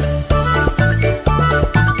 sam.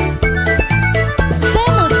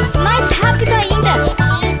 Vamos, mais rápido ainda.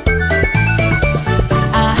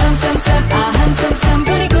 Aham, sam, sam, aham, sam, sam,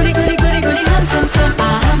 guli, guli, guli, guli, guli, ham, sam, sam.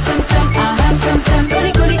 Aham, sam, sam, aham, sam, sam,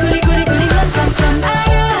 guli, guli, guli, guli, guli, ham, sam, sam.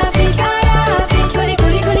 Arafik, guli,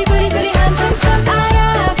 guli, guli, guli, guli, ham, sam, sam.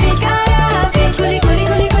 Arafik, guli, guli,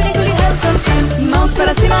 guli, guli, guli, ham, sam, sam. Mãos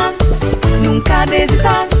para cima, nunca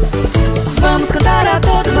desista. Vamos cantar a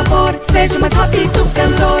todo vapor, seja o mais rápido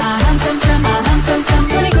cantor. Aham, sam, sam, aham, sam, sam,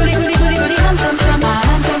 guli, guli, guli, guli, guli, ham, sam, sam.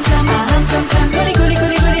 Aham, sam, sam, aham, sam, sam, guli, guli,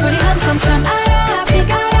 guli, guli, guli, ham, sam, sam. Arafik,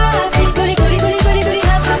 guli, guli, guli, guli, guli,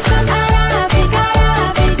 ham, sam, sam. Arafik,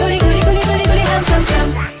 guli, guli, guli, guli, guli, ham, sam, sam.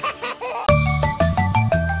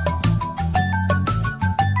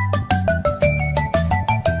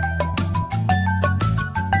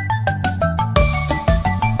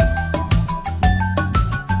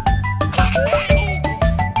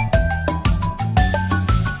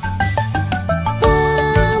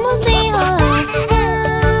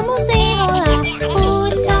 Vamos enrolar,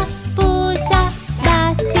 puxa, puxa,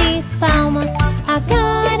 bate palma.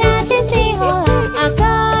 Agora desenrolar,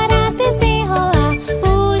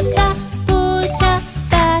 puxa, puxa,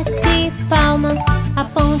 bate palma. A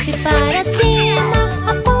ponte para cima,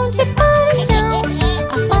 a ponte para o chão,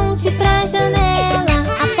 a ponte pra janela,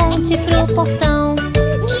 a ponte pro portão.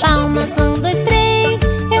 Palmas, 1, 2, 3,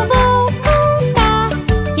 eu vou contar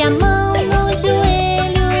e a mão no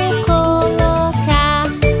joelho colocar.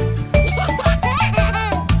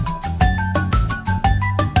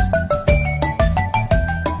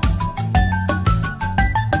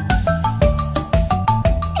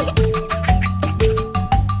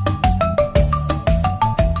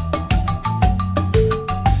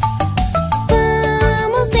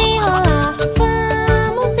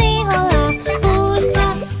 Vamos enrolar, puxa,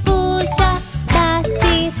 puxa,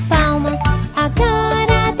 bate palma.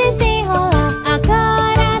 Agora desenrolar,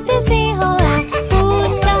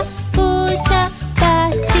 puxa, puxa,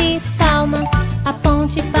 bate palma. A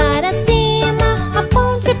ponte para cima, a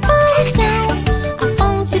ponte para o chão, a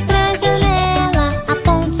ponte pra janela, a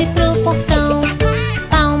ponte pro portão.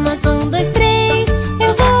 Palmas, 1, 2, 3,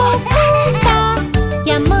 eu vou contar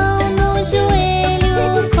e a mão no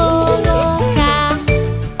joelho colocar.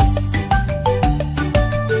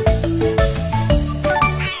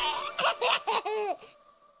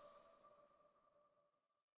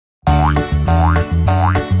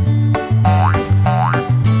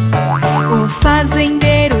 O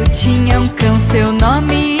fazendeiro tinha um cão, seu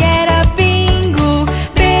nome era Bingo.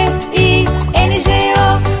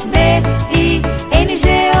 B-I-N-G-O,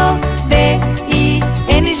 B-I-N-G-O,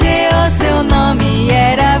 B-I-N-G-O, seu nome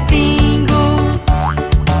era Bingo.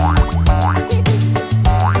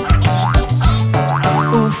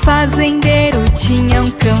 O fazendeiro tinha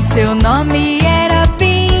um cão, seu nome era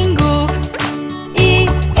Bingo.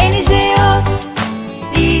 I-N-G-O,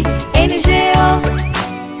 I-N-G-O,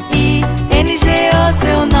 I-N-G-O,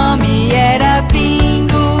 seu nome era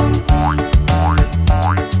Bingo.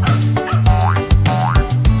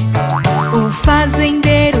 O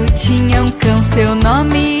fazendeiro tinha um cão, seu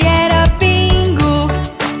nome era Bingo.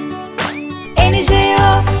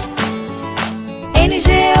 N-G-O,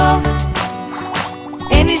 N-G-O,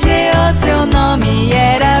 N-G-O, seu nome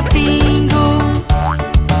era Bingo.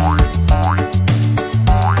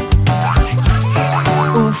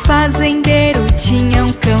 O fazendeiro tinha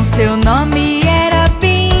um cão, seu nome era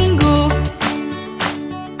Bingo.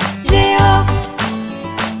 G-O,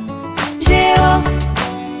 G-O,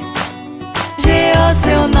 G-O,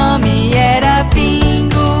 seu nome era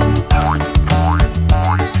Bingo.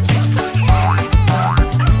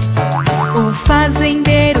 O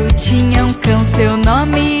fazendeiro tinha um cão, seu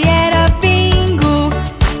nome era Bingo.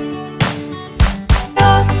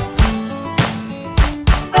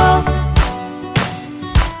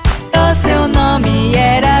 O, seu nome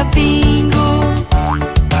era Bingo.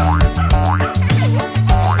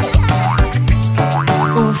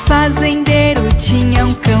 O fazendeiro tinha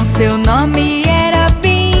um cão, seu nome era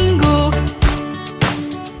Bingo.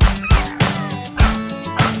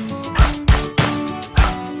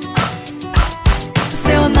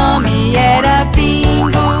 Seu nome era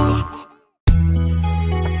Bingo.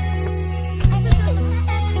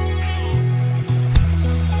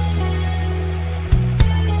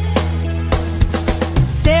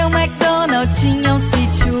 McDonald tinha um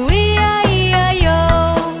sítio, ia, ia,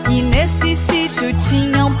 yo. E nesse sítio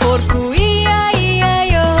tinha um porco, ia, ia,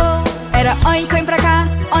 yo. Era oink, oink pra cá,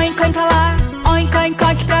 oink, oink pra lá, oink, oink,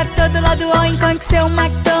 oink pra todo lado, oink, oink. Seu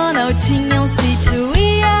McDonald tinha um sítio,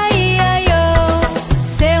 ia, ia, yo.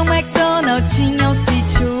 Seu McDonald tinha um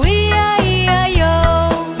sítio, ia, ia,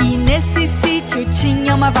 yo. E nesse sítio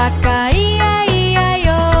tinha uma vaca, ia, ia,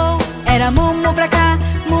 yo. Era mumu pra cá,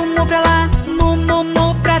 mumu pra lá, mumu,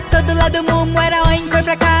 mu pra todo lado, mumu. Era oink, oink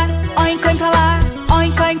pra cá, oink, oink pra lá,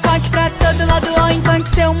 oink, oink, oink pra todo lado, oink, oink.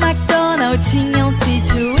 Seu McDonald tinha um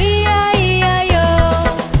sítio, ia, ia,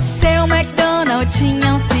 yo. Seu McDonald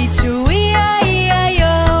tinha um sítio, ia, ia,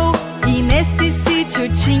 yo. E nesse sítio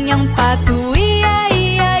tinha um pato, ia,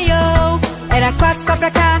 ia, yo. Era quá, quá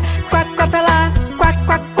pra cá, quá, quá pra lá, quá,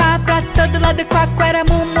 quá, quá pra todo lado, quá, quá. Era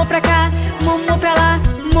mumu pra cá, mumu pra lá,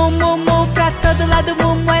 mumu, mu pra todo lado,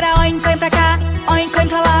 mumu. Era oink, oink pra cá, oink, oink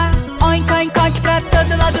pra lá, oink, oink, oink pra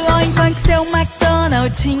todo lado, oink, oink. Seu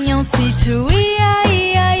McDonald tinha um sítio, ia,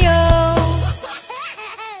 ia, yo.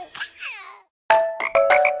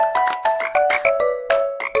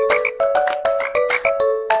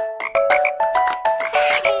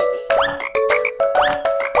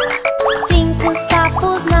 Cinco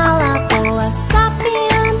sapos na lagoa,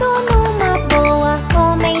 sapeando numa boa,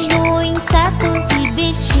 comendo insetos e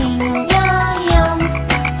bichinhos. Nham, nham.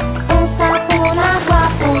 Um sapo na água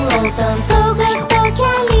pulou, tanto gostou que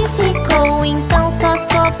ali ficou. Então só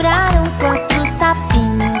sobraram 4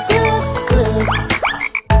 sapinhos. Glu, glu.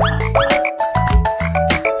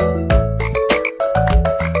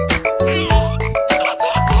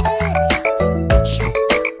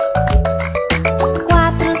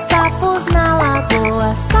 Quatro sapos na lagoa,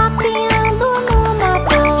 sapeando numa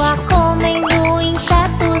boa, comendo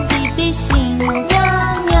insetos e bichinhos.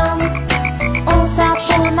 Nham, nham. Um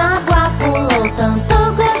sapo na água pulou, tanto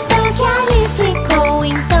gostou que ali ficou.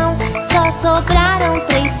 Então só sobraram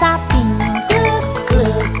 3 sapinhos. Glu,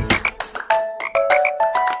 glu.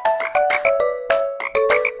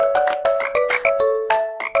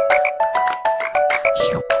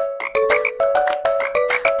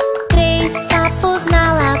 Três sapos na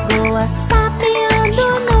lagoa, sapeando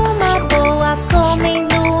numa boa,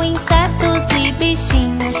 comendo insetos e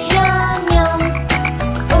bichinhos. Nham, nham.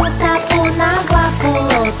 Um sapo na água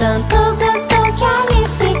pulou, tanto gostou que ali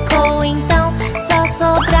ficou. Então só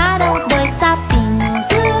sobraram 2 sapinhos.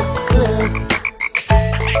 Glu, glu.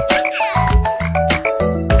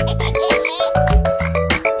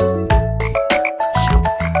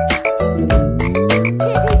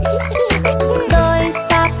 Dois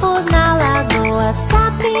sapos na lagoa,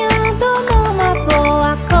 sapeando numa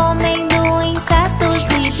boa, comendo insetos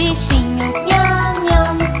e bichinhos. Nham,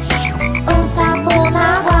 nham. Um sapo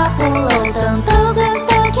na água pulou, tanto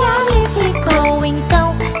gostou que ali ficou.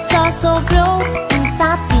 Então só sobrou um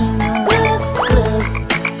sapinho. Glu, glu.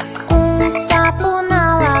 Um sapo na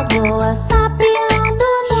lagoa, sapeando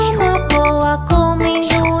numa boa,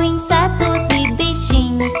 comendo insetos e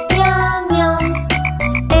bichinhos. Nham, nham.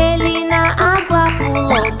 Ele na água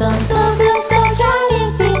pulou, tanto gostou que ali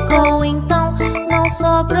ficou. Então não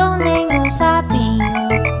sobrou nenhum sapinho.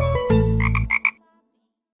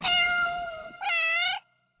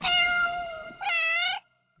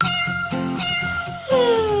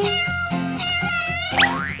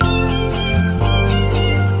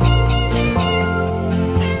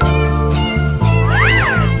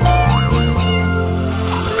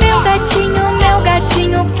 Meu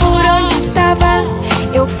gatinho, por onde estava?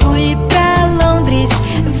 Eu fui pra Londres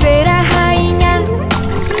ver a rainha.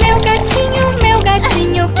 Meu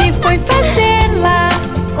gatinho, o que foi fazer lá?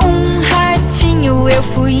 Um ratinho eu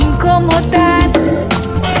fui incomodar.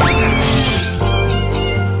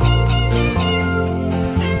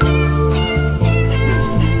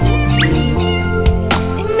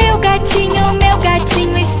 Meu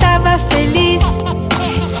gatinho estava feliz.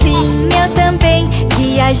 Sim, eu também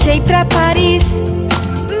viajei pra Paris.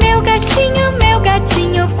 Meu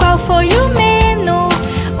gatinho, qual foi o menu?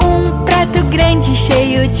 Um prato grande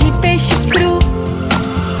cheio de peixe cru.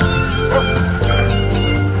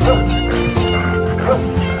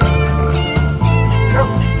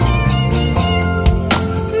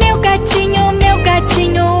 Meu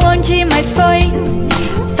gatinho, onde mais foi?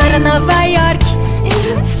 Para Nova York,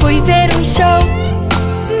 fui ver um show.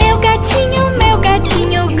 Meu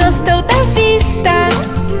gatinho, gostou da vista?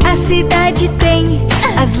 A cidade tem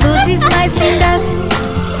as luzes mais lindas.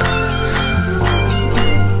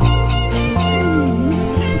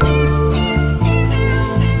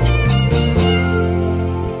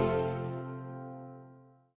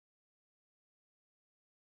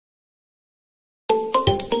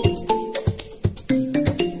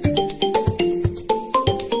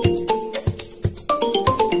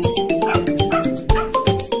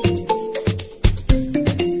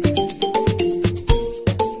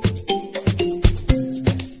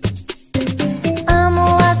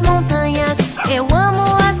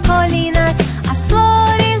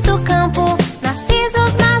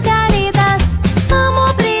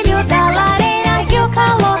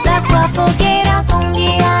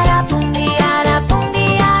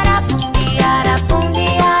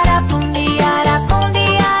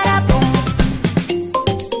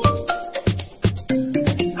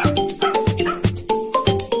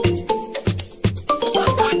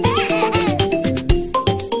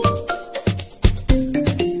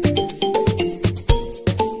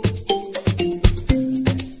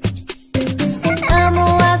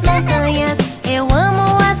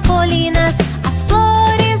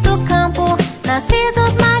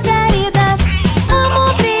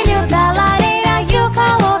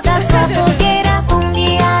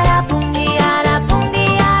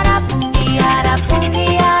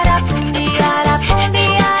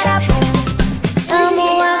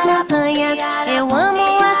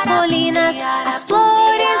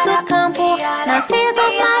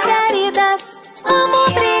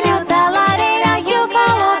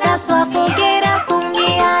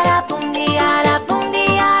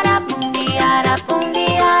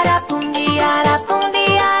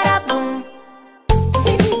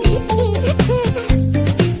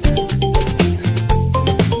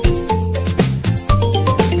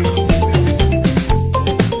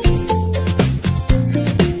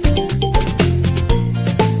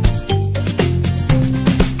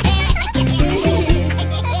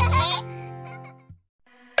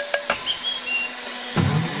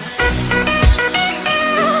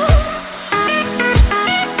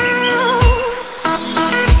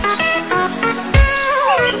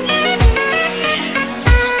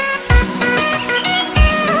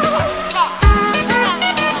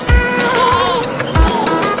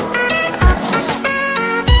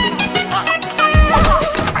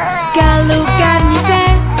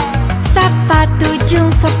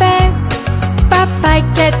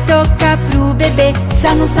 tocar pro bebê,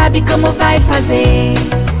 só não sabe como vai fazer.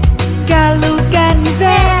 Galo,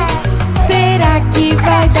 garnizé, será que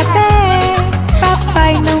vai dar pé?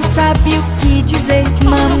 Papai não sabe o que dizer,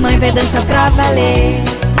 mamãe vai dançar pra valer.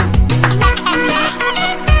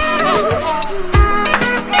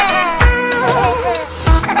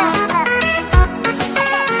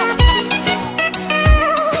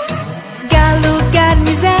 Galo,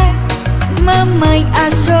 garnizé, mamãe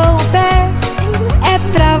achou o pé. É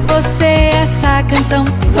pra você essa canção,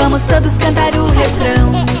 vamos todos cantar o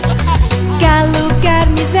refrão. Galo,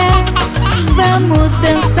 garnizé, vamos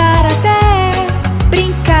dançar até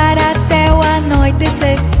brincar até o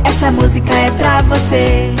anoitecer. Essa música é pra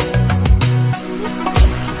você.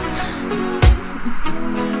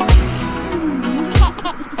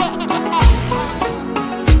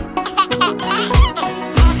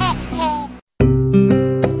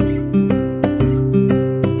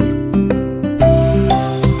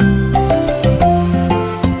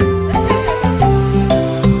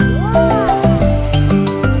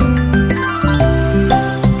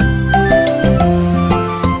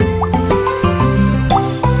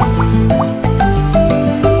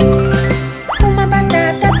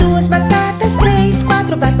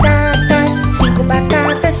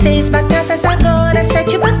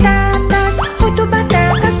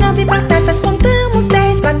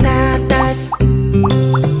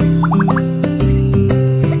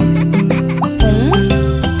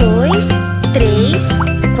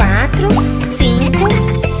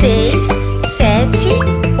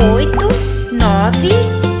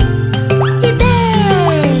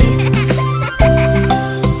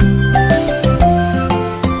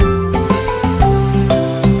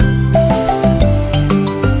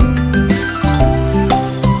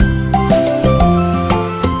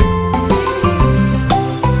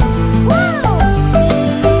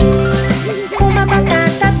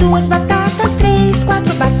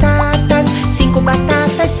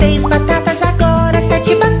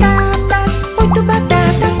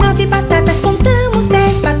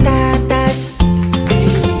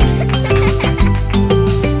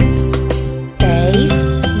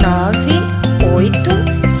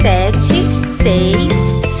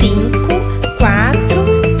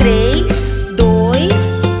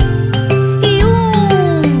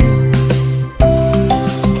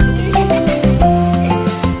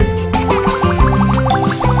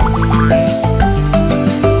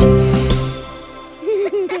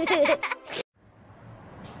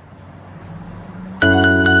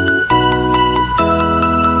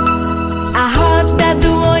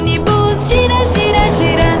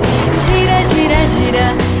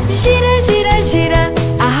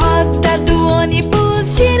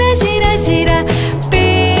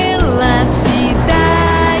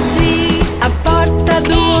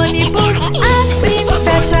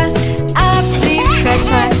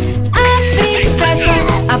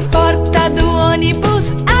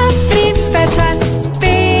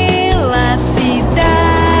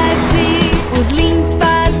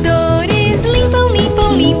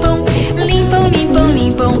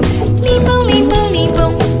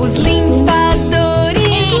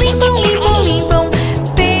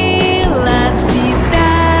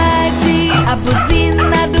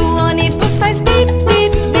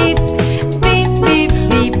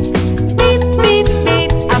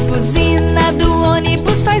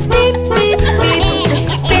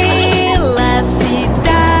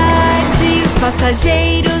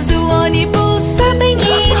 Passageiros do ônibus sobem e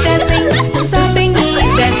descem, sobem e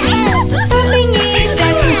descem, sobem e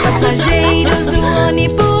descem. Os passageiros do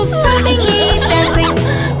ônibus sobem e descem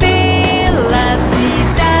pela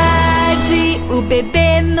cidade. O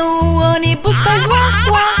bebê no ônibus faz uá,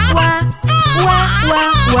 uá, uá, uá, uá,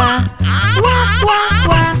 uá, uá, uá,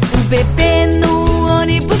 uá. O bebê no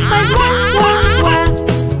ônibus faz uá, uá, uá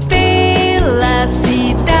pela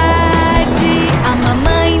cidade. A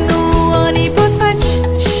mamãe no ônibus faz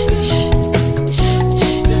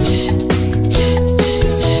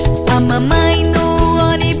a mamãe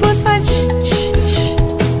no ônibus faz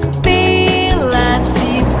pela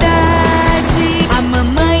cidade. A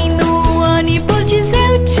mamãe no ônibus diz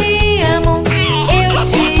eu te amo, eu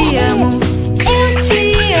te amo, eu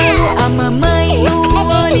te amo. A mamãe no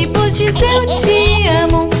ônibus diz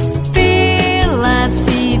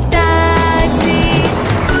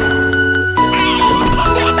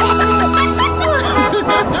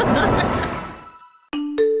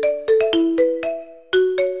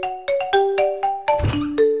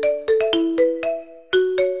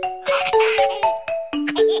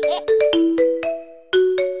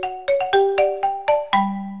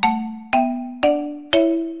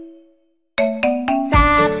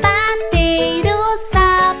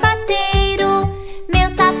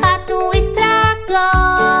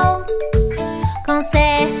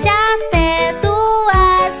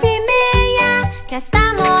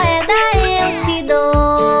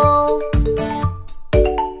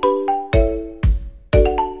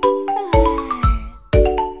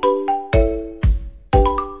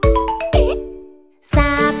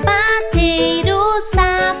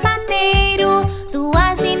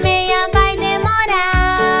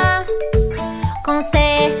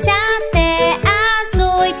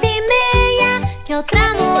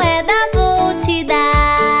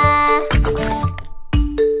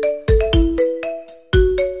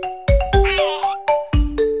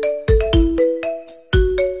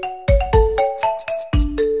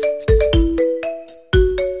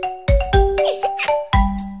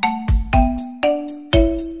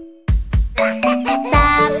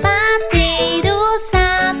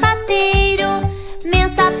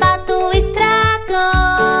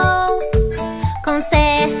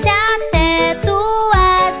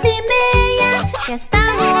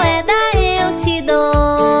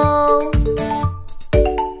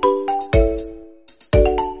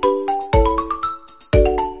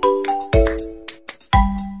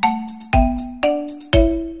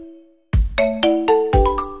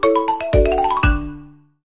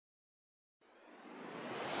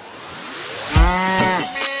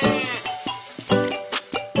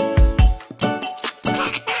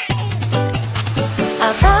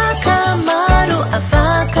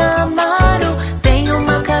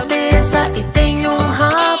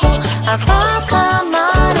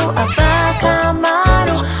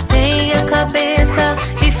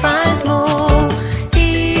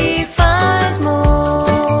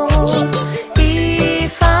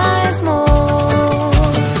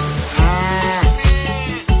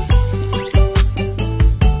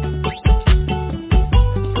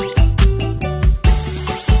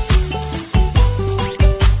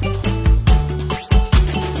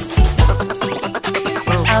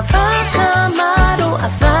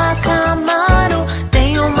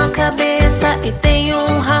tem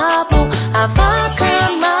um rabo. A vaca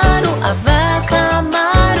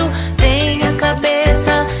Amaro tem a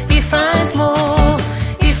cabeça e faz mo,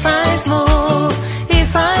 e faz mo, e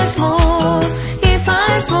faz mo, e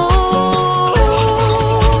faz mo.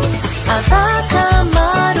 A vaca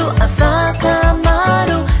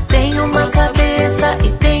Amaro tem uma cabeça e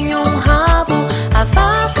tem um rabo. A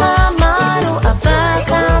vaca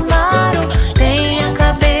Amaro tem a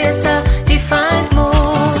cabeça e faz mo,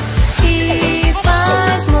 e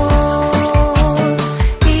faz mo,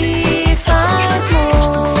 e faz mo.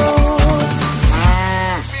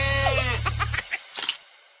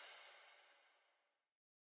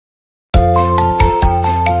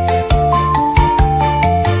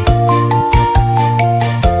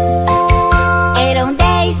 Eram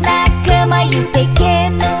 10 na cama e o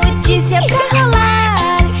pequeno disse: é pra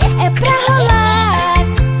rolar, é pra rolar.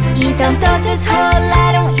 Então todos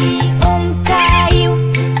rolaram e um caiu.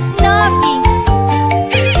 9.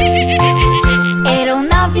 Eram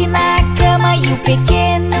 9 na cama e o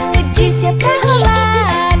pequeno disse: é pra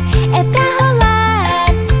rolar, é pra rolar.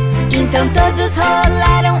 Então todos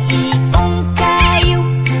rolaram e um caiu.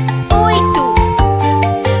 8.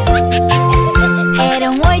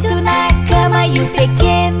 Eram 8 na cama e o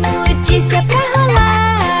pequeno disse: é pra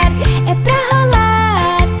rolar, é pra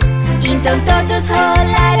rolar. Então todos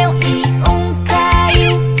rolaram e um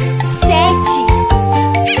caiu. 7.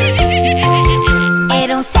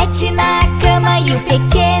 Eram 7 na cama e o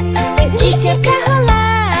pequeno disse: é pra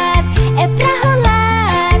rolar, é pra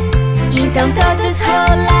rolar. Então todos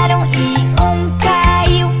rolaram e um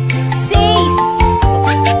caiu. 6.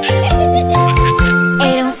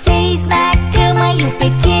 Eram 6 na cama e o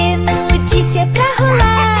pequeno disse: é pra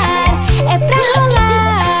rolar, é pra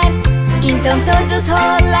rolar. Então todos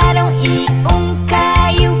rolaram e um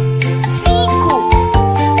caiu. 5.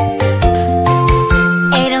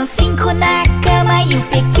 Eram 5 na cama e o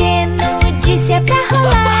pequeno disse: é pra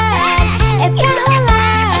rolar, é pra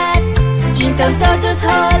rolar. Então todos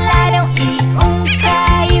rolaram e um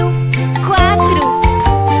caiu. 4.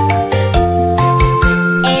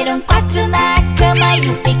 Eram 4 na cama e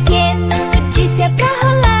o pequeno disse: é pra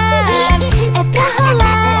rolar, é pra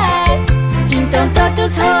rolar. Então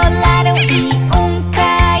todos rolaram e um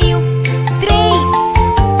caiu. 3.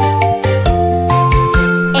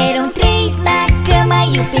 Eram 3 na cama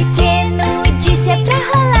e o pequeno disse: é pra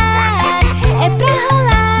rolar, é pra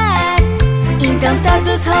rolar. Então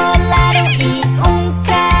todos rolaram e um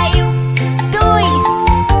caiu. 2.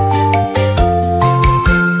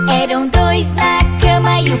 Eram 2 na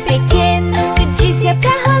cama e o pequeno disse: é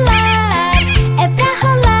pra rolar, é pra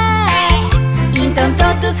rolar. Então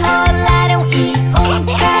todos rolaram e um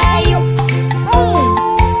caiu. 1.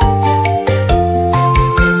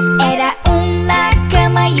 Era 1 na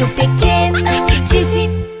cama e o pequeno disse: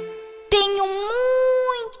 tenho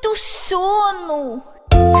muito sono.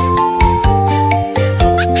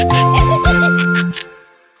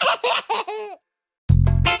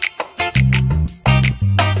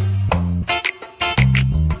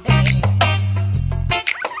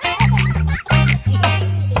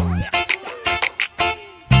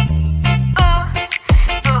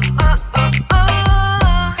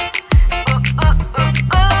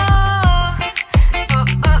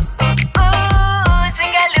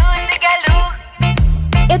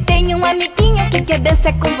 Eu tenho um amiguinho que quer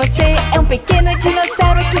dançar com você. É um pequeno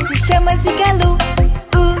dinossauro que se chama Zigalu.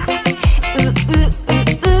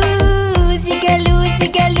 Zigalu,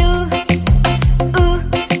 Zigalu.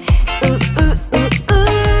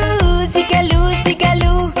 Zigalu,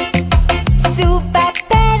 Zigalu. Suba a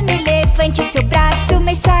perna, levante seu braço,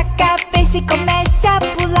 mexa a cabeça e comece a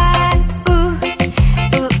pular.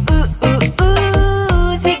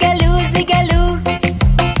 Zigalu, Zigalu.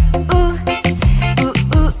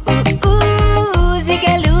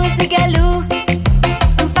 Zigalu, Zigalu.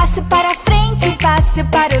 Um passo para frente, um passo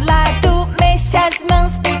para o lado.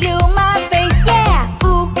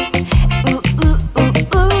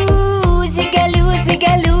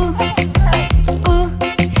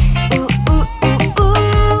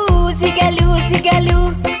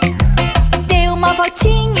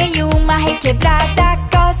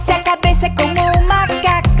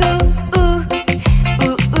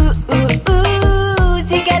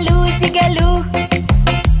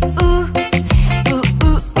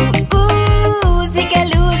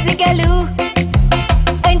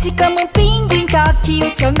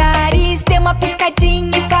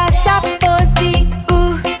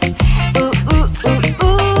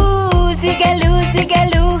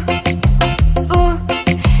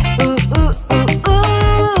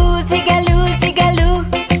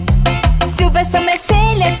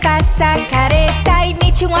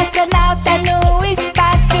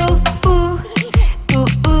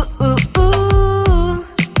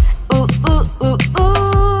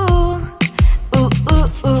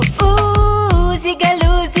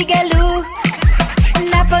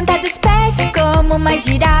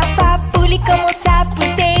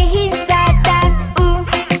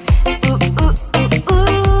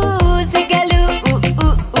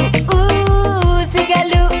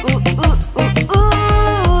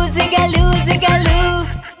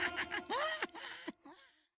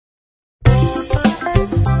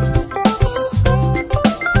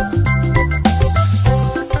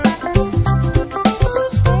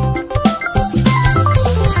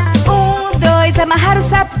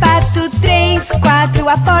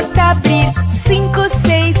 a porta abrir. 5,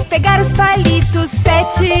 6, pegar os palitos.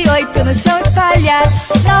 7, 8, no chão espalhar.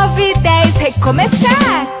 9, 10,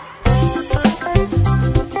 recomeçar.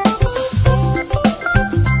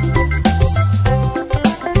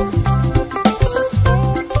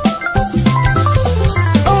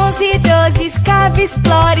 11, 12, escave,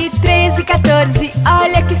 explore. 13, 14,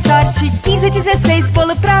 olha que sorte. 15, 16,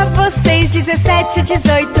 bolo pra vocês. 17,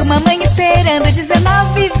 18, mamãe esperando.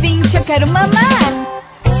 19, 20, eu quero mamar. 「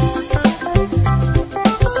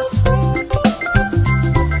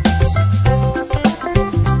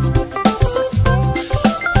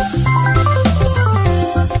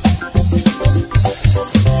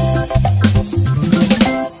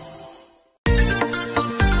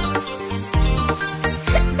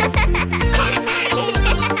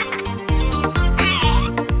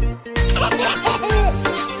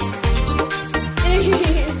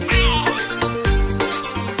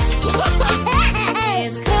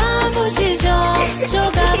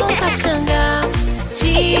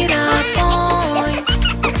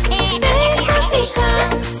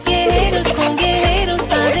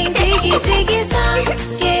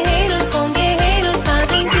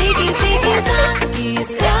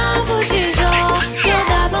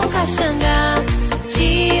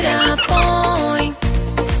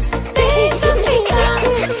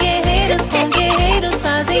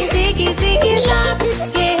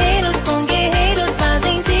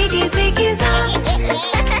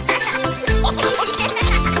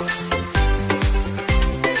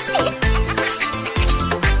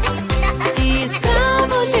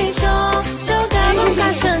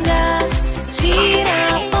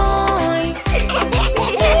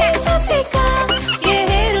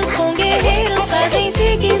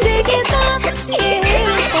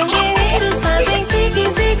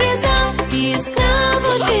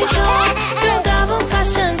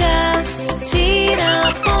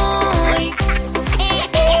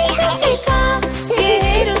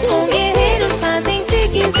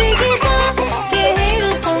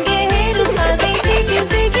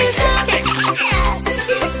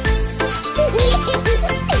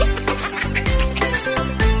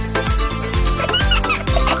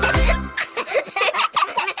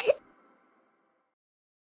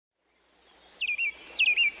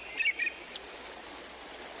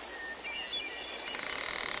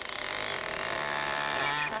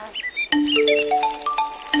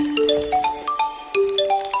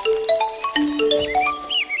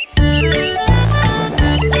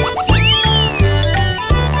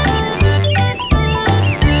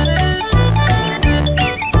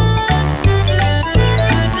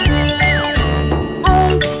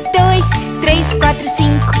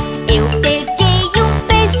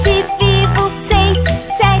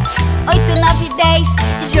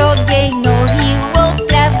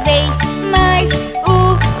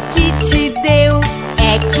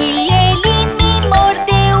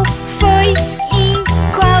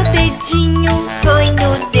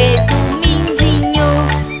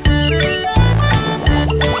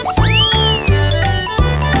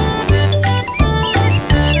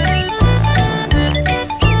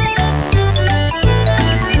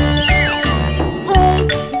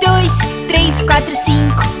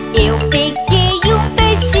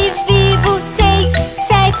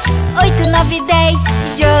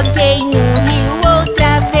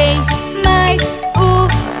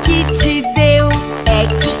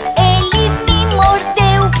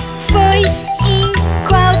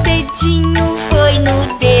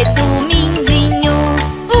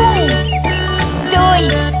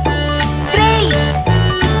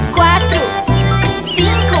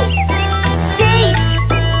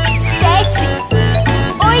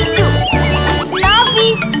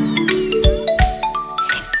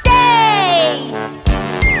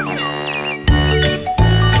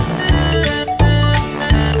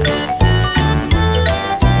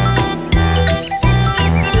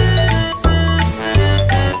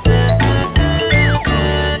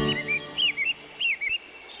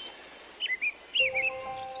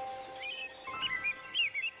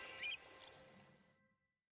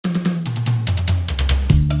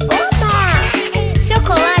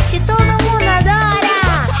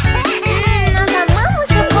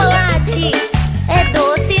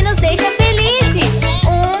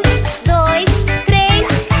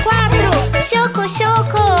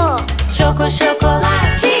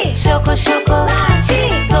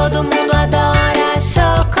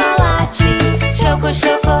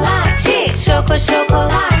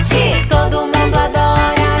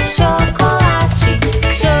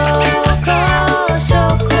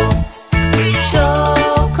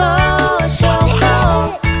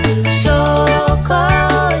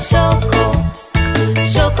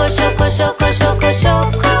chocolate.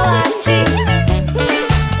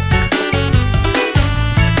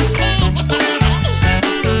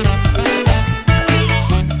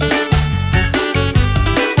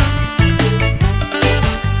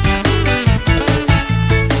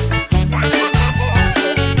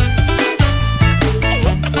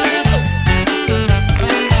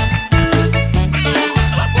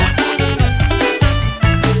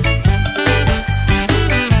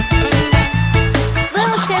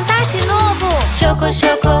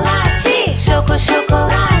 Chocolate,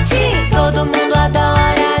 chocolate, todo mundo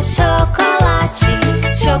adora chocolate.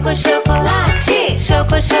 Chocolate,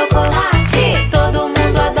 chocolate, todo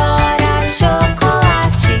mundo adora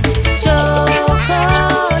chocolate. Choco,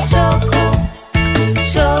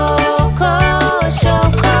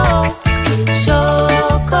 chocolate.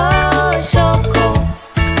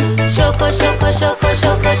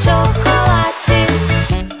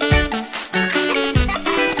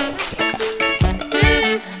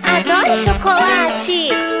 Adoro chocolate!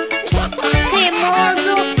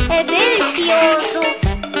 Cremoso, é delicioso!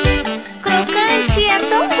 Crocante, é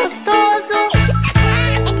tão gostoso!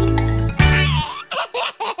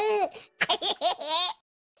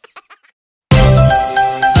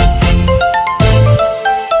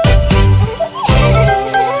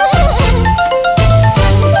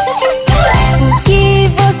 O que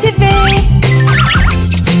você vê?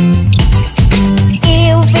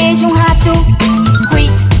 Eu vejo um rato. Cui,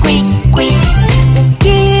 cui, cui. O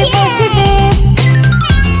que você vê?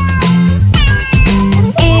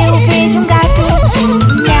 Eu vejo um gato.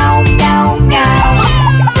 Miau, miau, miau.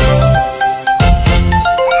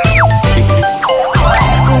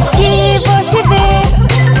 O que você vê?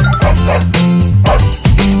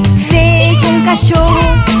 Vejo um cachorro.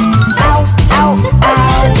 Au, au,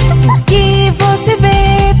 au. O que você vê?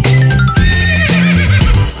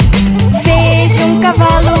 Vejo um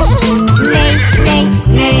cavalo. Nem, nem,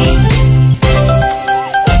 nem.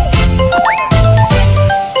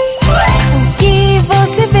 O que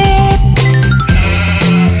você vê?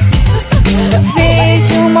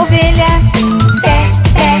 Vejo uma ovelha. Pé,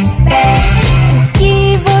 pé, pé. O que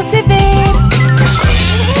você vê?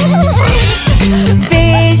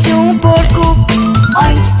 Vejo um porco.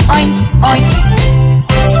 Oink, oink, oink.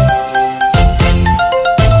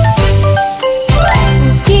 O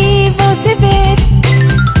que você vê?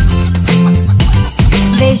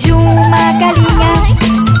 Vejo uma galinha.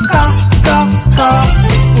 Có, có, có.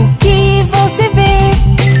 O que você vê?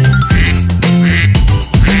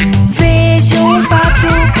 Vejo um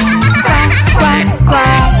pato. Quá, quá, quá.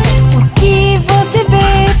 O que você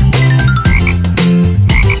vê?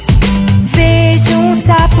 Vejo um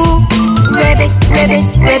sapo. Rabbit, rabbit,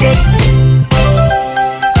 rabbit.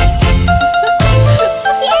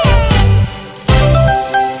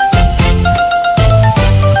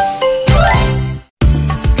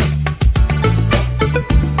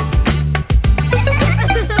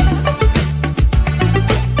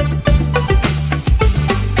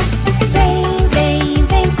 Vem, vem,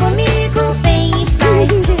 vem comigo, vem e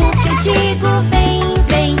faz o que eu digo. Vem,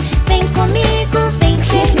 vem, vem comigo, vem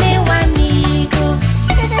ser meu amigo.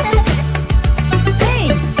 Vem!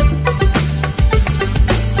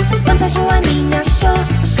 Espanta Joaninha, xô,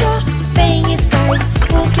 xô, vem e faz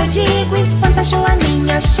o que eu digo. Espanta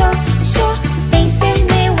Joaninha, xô, xô, vem ser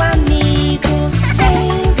meu amigo.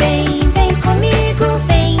 Vem, vem, vem comigo,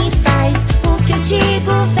 vem e faz o que eu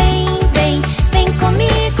digo. Vem, vem, vem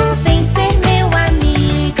comigo, vem ser meu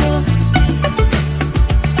amigo.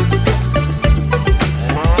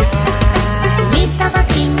 Imita a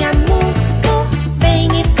vaquinha, mu, mu, vem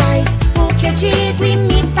e faz o que eu digo.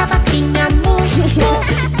 Imita a vaquinha, mu, mu,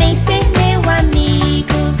 vem ser meu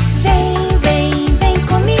amigo. Vem, vem, vem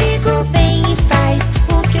comigo, vem e faz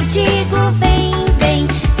o que eu digo. Vem, vem,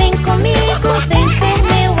 vem comigo, vem ser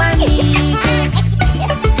meu amigo.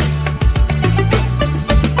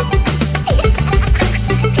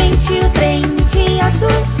 Pinte o trem de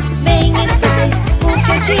azul, vem e faz o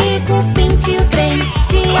que eu digo. Pinte o trem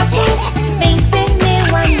de azul, vem ser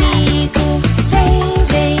meu amigo. Vem,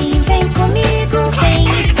 vem, vem comigo, vem e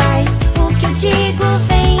faz o que eu digo.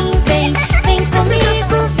 Vem, vem, vem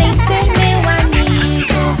comigo, vem ser meu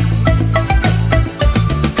amigo.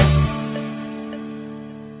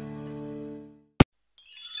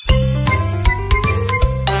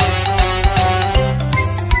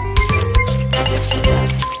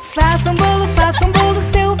 Faça um bolo,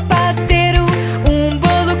 seu padeiro. Um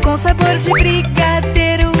bolo com sabor de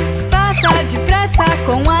brigadeiro. Faça depressa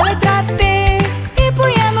com a letra P e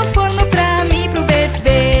ponha no forno pra mim e pro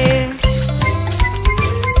bebê.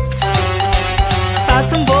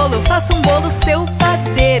 Faça um bolo, seu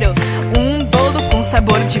padeiro. Um bolo com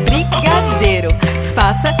sabor de brigadeiro. brigadeiro.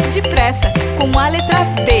 Faça depressa com a letra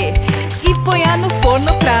B e ponha no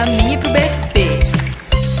forno pra mim e pro bebê.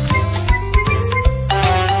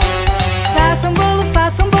 Faça um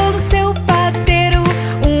bolo, seu padeiro.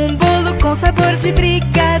 Um bolo com sabor de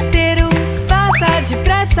brigadeiro. Faça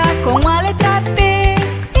depressa com a letra B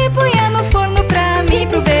e ponha no forno pra mim e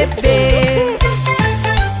pro bebê.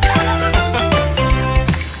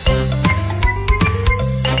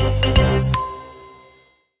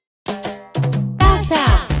 Taça,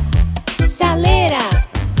 chaleira,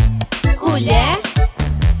 colher,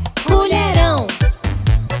 colherão,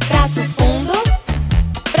 prato fundo,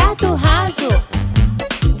 prato raso,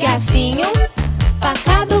 garfinho,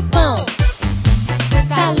 faca do pão,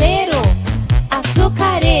 saleiro,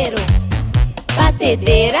 açucareiro,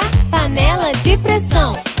 batedeira, panela de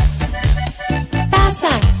pressão. Taça,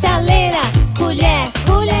 chaleira, colher,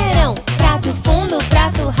 colherão, prato fundo,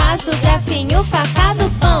 prato raso, garfinho, faca do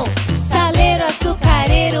pão, saleiro,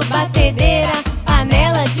 açucareiro, batedeira,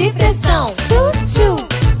 panela de pressão. Tchu, tchu.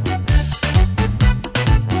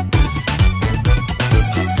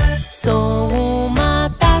 Sou uma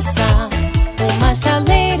taça, uma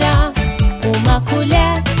chaleira, uma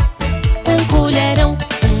colher, um colherão,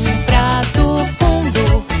 um prato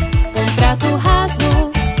fundo, um prato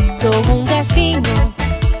raso. Sou um garfinho,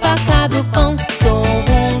 faca do pão. Sou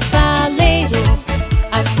um saleiro,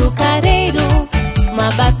 açucareiro, uma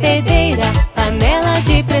batedeira, panela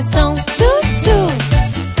de pressão. Tchu, tchu.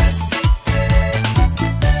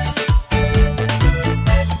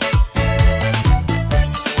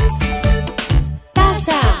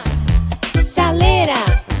 Taça, chaleira,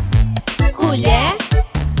 colher,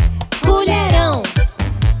 colherão,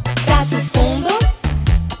 prato fundo,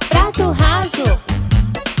 prato raso,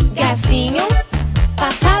 garfinho,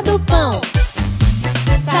 faca do pão,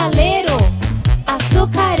 saleiro,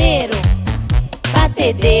 açucareiro,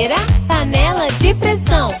 batedeira, panela de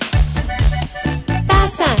pressão.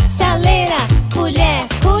 Taça, chaleira, colher,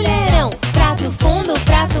 colherão, prato fundo,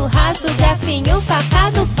 prato raso, garfinho, faca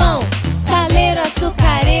do pão, saleiro,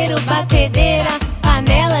 açucareiro, batedeira,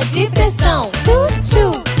 panela de pressão. Tchu,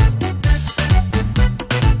 tchu.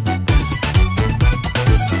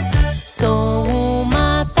 Sou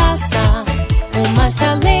uma taça, uma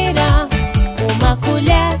chaleira, uma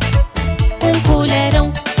colher, um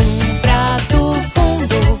colherão, um prato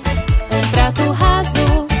fundo, um prato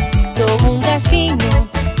raso. Sou um garfinho,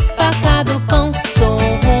 faca do pão. Sou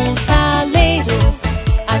um saleiro,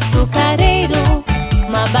 açucareiro,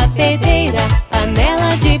 uma batedeira,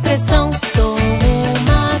 panela de pressão. Sou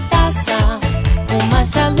uma taça, uma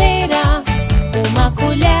chaleira, uma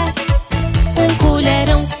colher, um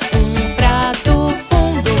colherão, um prato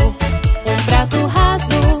fundo, um prato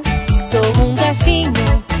raso. Sou um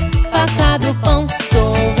garfinho, faca do pão.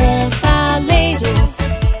 Sou um saleiro,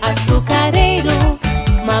 açucareiro,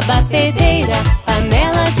 uma batedeira,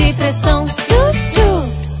 panela de pressão. Tchu,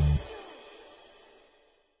 tchu.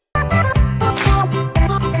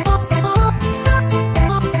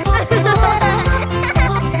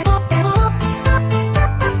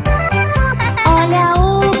 Olha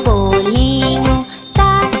o bolinho,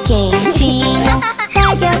 tá quentinho.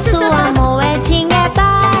 Pegue a sua moedinha, é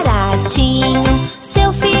baratinho.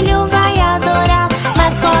 Seu filho vai adorar,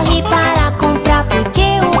 mas corre para comprar,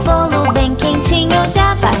 porque o bolo bem quentinho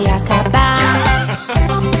já vai acabar.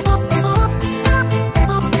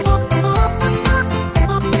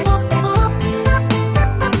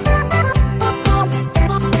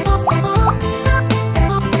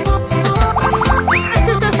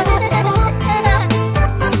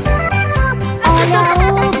 Olha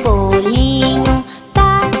o bolinho,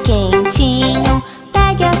 tá quentinho.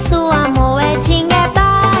 Pegue a sua moedinha, é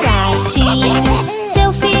baratinho.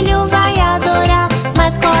 Seu filho vai adorar,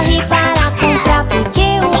 mas corre para comprar,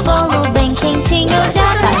 porque o bolo bem quentinho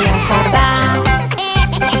já vai acabar.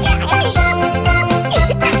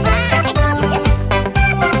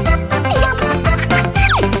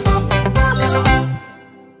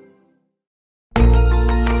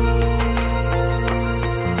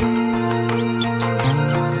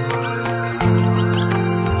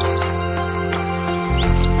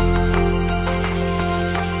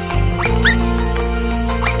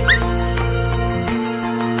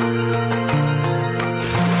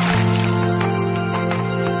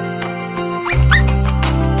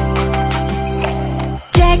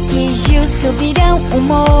 Jack e Jill subirão o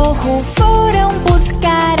morro, foram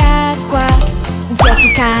buscar água.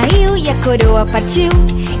 Jack caiu e a coroa partiu,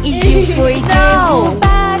 e Jill foi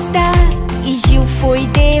derrubada. E Jill foi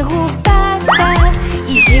derrubada.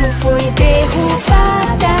 E Jill foi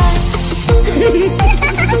derrubada.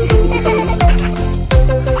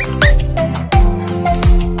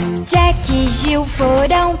 Jack e Jill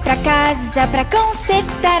foram pra casa pra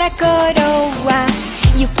consertar a coroa.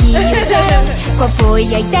 E o que usaram? Qual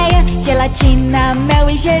foi a ideia? Gelatina, mel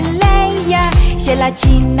e geleia.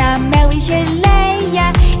 Gelatina, mel e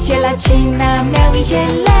geleia. Gelatina, mel e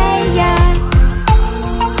geleia.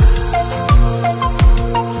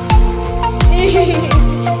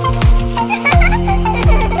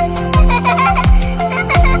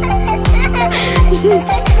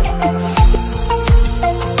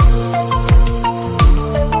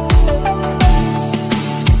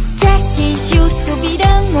 Jack e Jill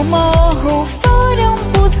subiram o morro, foram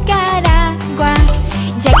buscar água.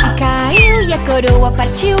 Jack caiu e a coroa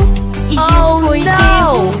partiu. E Jill foi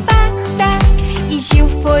derrubada. E Jill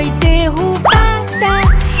foi derrubada.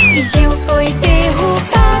 E Jill foi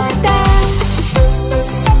derrubada.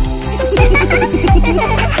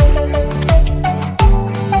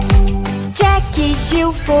 Jack e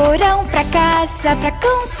Jill foram pra casa pra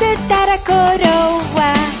consertar a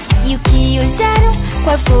coroa. E o que usaram?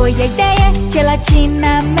 Qual foi a ideia?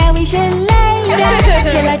 Gelatina, mel e geleia.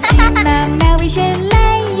 Gelatina, mel e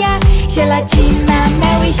geleia. Gelatina,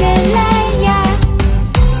 mel e geleia.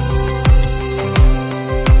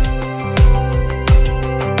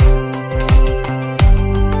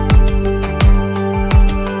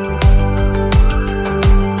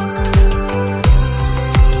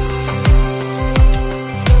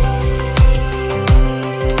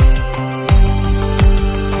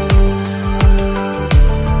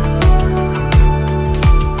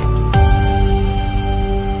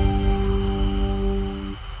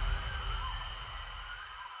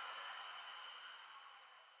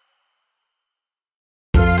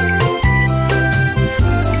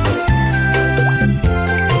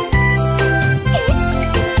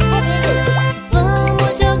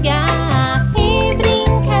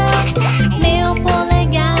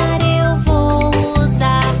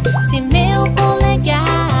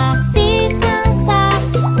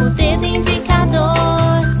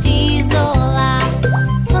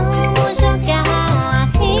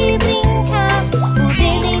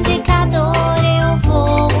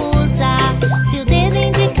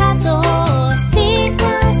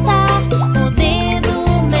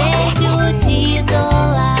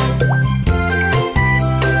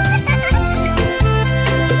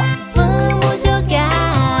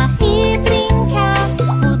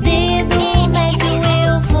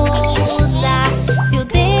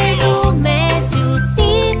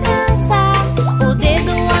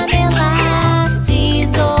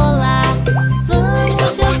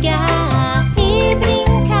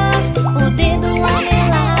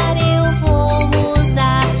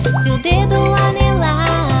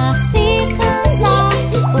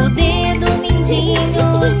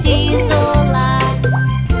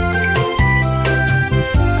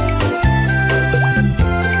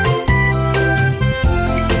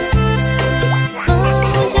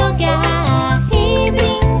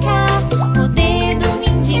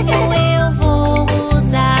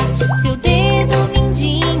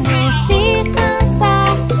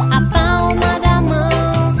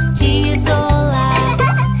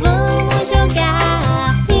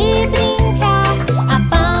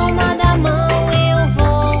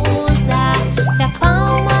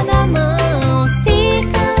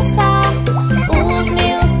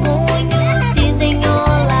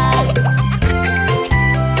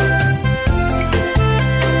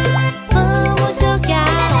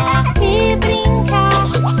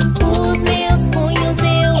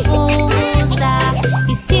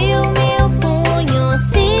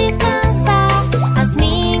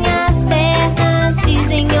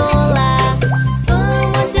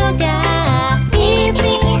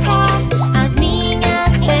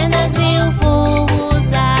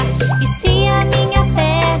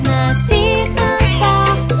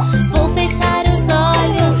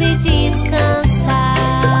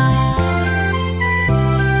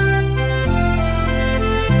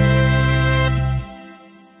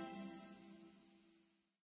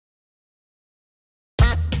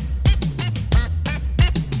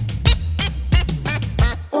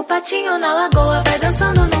 patinho na lagoa, vai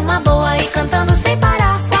dançando numa boa e cantando sem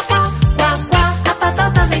parar. Quá, quá, quá, quá. A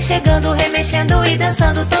patota vem chegando, remexendo e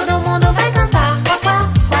dançando, todo mundo vai cantar. Quá,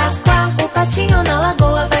 quá, quá, quá. O patinho na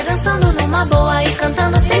lagoa, vai dançando numa boa e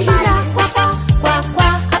cantando sem parar. Quá, quá, quá,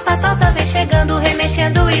 quá. A patota vem chegando,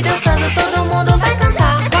 remexendo e dançando, todo mundo vai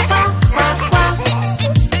cantar. Quá, quá, quá, quá.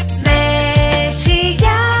 Mexe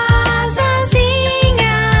as asinhas,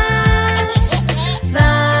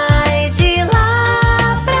 vai de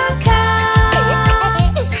lá pra cá,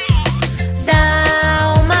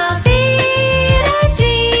 dá uma viradinha,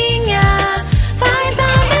 faz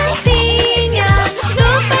a dancinha do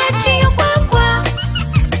patinho. Quá,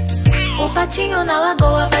 patinho na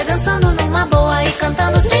lagoa vai dançando numa boa e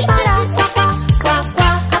cantando sem parar. Quá, quá, quá,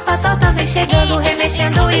 quá. A patota vem chegando,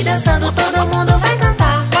 remexendo e dançando, todo mundo vai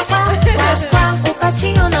cantar. Quá, quá, quá, quá. O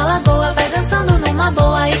patinho na lagoa vai dançando numa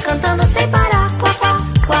boa e cantando sem parar. Quá, quá,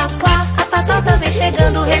 quá, quá. A patota vem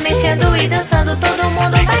chegando, remexendo e dançando, todo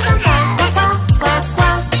mundo vai cantar. Quá, quá, quá,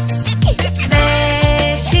 quá.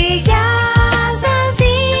 Mexe as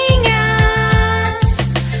asinhas,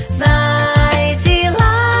 vai de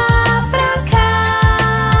lá pra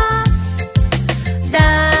cá, dá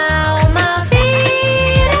uma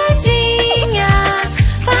viradinha,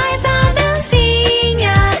 faz a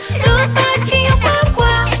dancinha do patinho quá,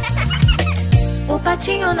 quá. O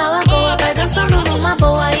patinho na lagoa vai dançando numa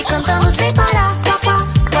boa e cantando sem parar. Quá, quá,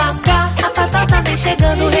 quá, quá. A patota vem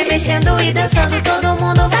chegando, remexendo e dançando, todo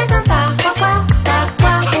mundo vai cantar. Quá, quá, quá,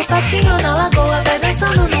 quá. O patinho na lagoa vai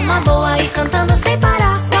dançando numa boa e cantando sem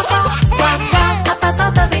parar. Quá, quá, quá, quá. A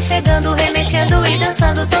patota vem chegando, remexendo e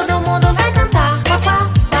dançando, todo mundo vai cantar. Quá, quá,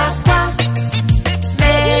 quá, quá.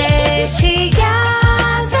 Mexe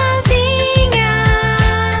as asinhas,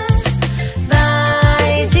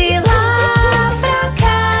 vai de lá pra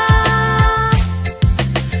cá,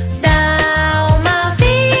 dá uma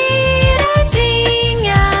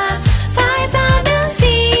viradinha, faz a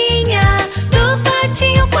dancinha do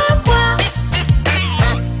patinho quá, quá.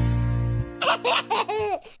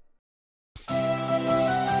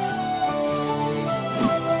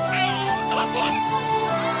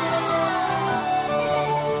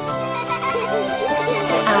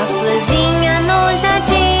 A florzinha no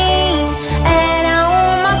jardim era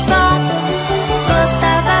uma só.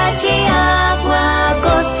 Gostava de água,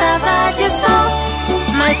 gostava de sol,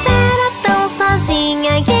 mas era tão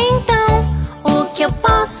sozinha. E então, o que eu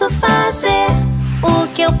posso fazer? O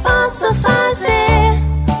que eu posso fazer?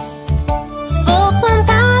 Vou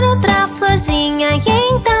plantar outra florzinha e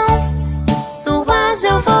então duas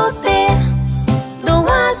eu vou ter,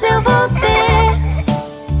 duas eu vou ter.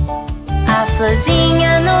 A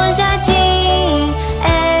florzinha no jardim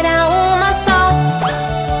era uma só.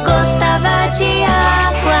 Gostava de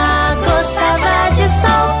água, gostava de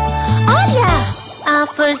sol. Olha, a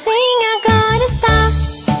florzinha agora está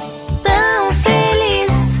tão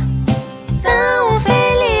feliz, tão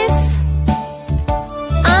feliz.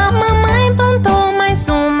 A mamãe plantou mais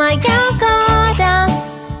uma e agora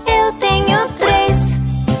eu tenho três,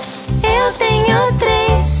 eu tenho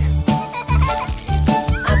três.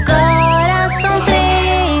 Agora são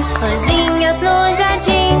três florzinhas no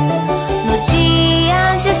jardim. No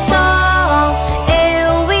dia de sol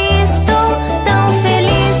eu estou tão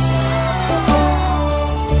feliz,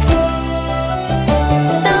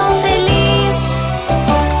 tão feliz,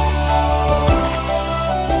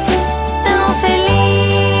 tão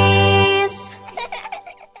feliz.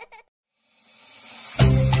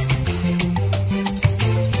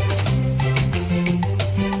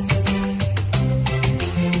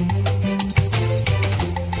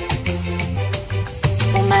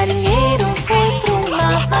 O marinheiro foi pro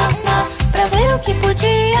mar, mar, mar, pra ver o que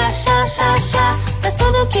podia achar, achar, achar. Mas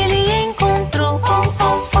tudo que ele encontrou, oh,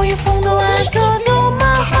 oh, foi o fundo azul do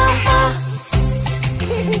mar, mar, mar.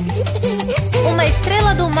 Uma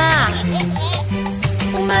estrela do mar.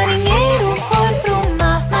 O marinheiro foi pro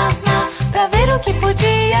mar, mar, mar, pra ver o que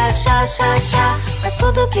podia achar, achar, achar. Mas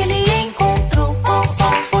tudo que ele encontrou, oh,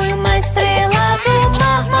 oh, foi uma estrela do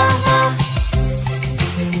mar, mar, mar.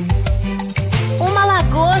 Uma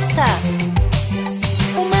lagosta.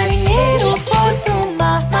 O marinheiro foi pro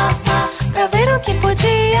mar, mar, mar, pra ver o que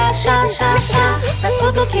podia achar, achar, achar. Mas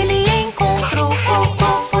tudo que ele encontrou, oh,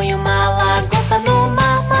 oh, foi uma lagosta no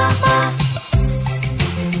mar, mar, mar.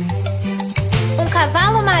 Um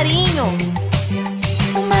cavalo marinho.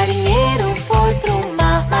 O marinheiro foi pro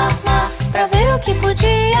mar, mar, mar, pra ver o que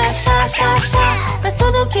podia achar, achar, achar. Mas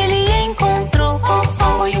tudo que ele encontrou, oh, oh,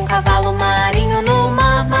 foi um cavalo marinho no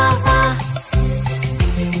mar, mar, mar.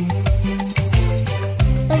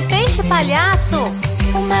 Um peixe palhaço.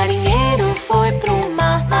 O marinheiro foi pro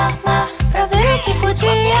mar, mar, mar, pra ver o que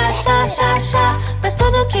podia achar, achar, achar. Mas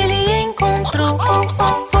tudo que ele encontrou, oh,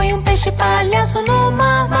 oh, foi um peixe palhaço no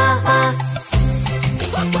mar, mar, mar.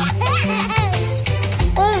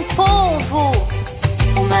 Um polvo.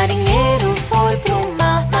 O marinheiro foi pro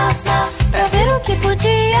mar, mar, mar, pra ver o que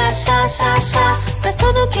podia achar, achar, achar. Mas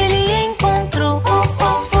tudo que ele encontrou, oh,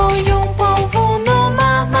 oh, foi um polvo no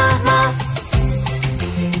mar, mar, mar.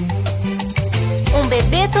 Um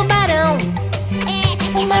bebê tubarão.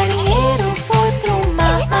 O marinheiro foi pro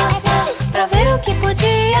mar, mar, mar, pra ver o que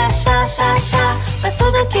podia achar, achar, achar. Mas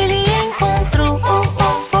tudo que ele encontrou, oh,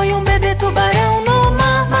 oh, foi um bebê tubarão no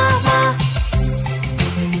mar, mar, mar.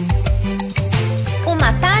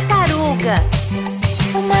 Uma tartaruga. barriga.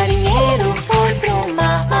 O marinheiro foi pro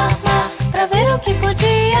mar, mar, mar, pra ver o que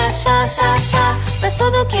podia achar, achar, achar. Mas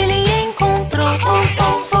tudo que ele encontrou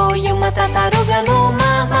foi uma tartaruga no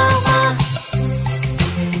mar, mar, mar.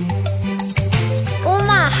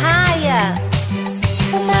 Uma raia.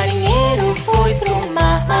 O marinheiro foi pro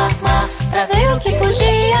mar, mar, mar, pra ver o que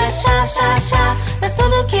podia achar, achar, achar. Mas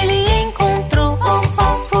tudo que ele encontrou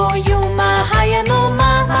foi uma raia no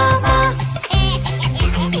mar, mar, mar.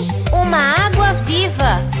 Uma água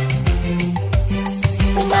viva.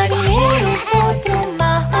 O marinheiro foi pro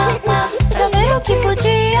mar, mar, mar, pra ver o que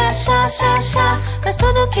podia achar, achar, achar. Mas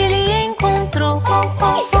tudo que ele encontrou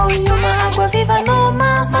foi uma água viva no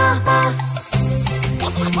mar, mar, mar.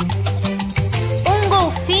 Um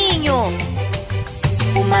golfinho.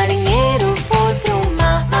 O marinheiro foi pro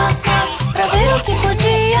mar, mar, mar, pra ver o que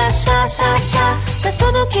podia achar, achar, achar. Mas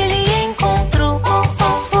tudo que ele encontrou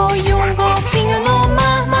foi um golfinho no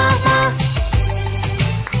mar, mar, mar.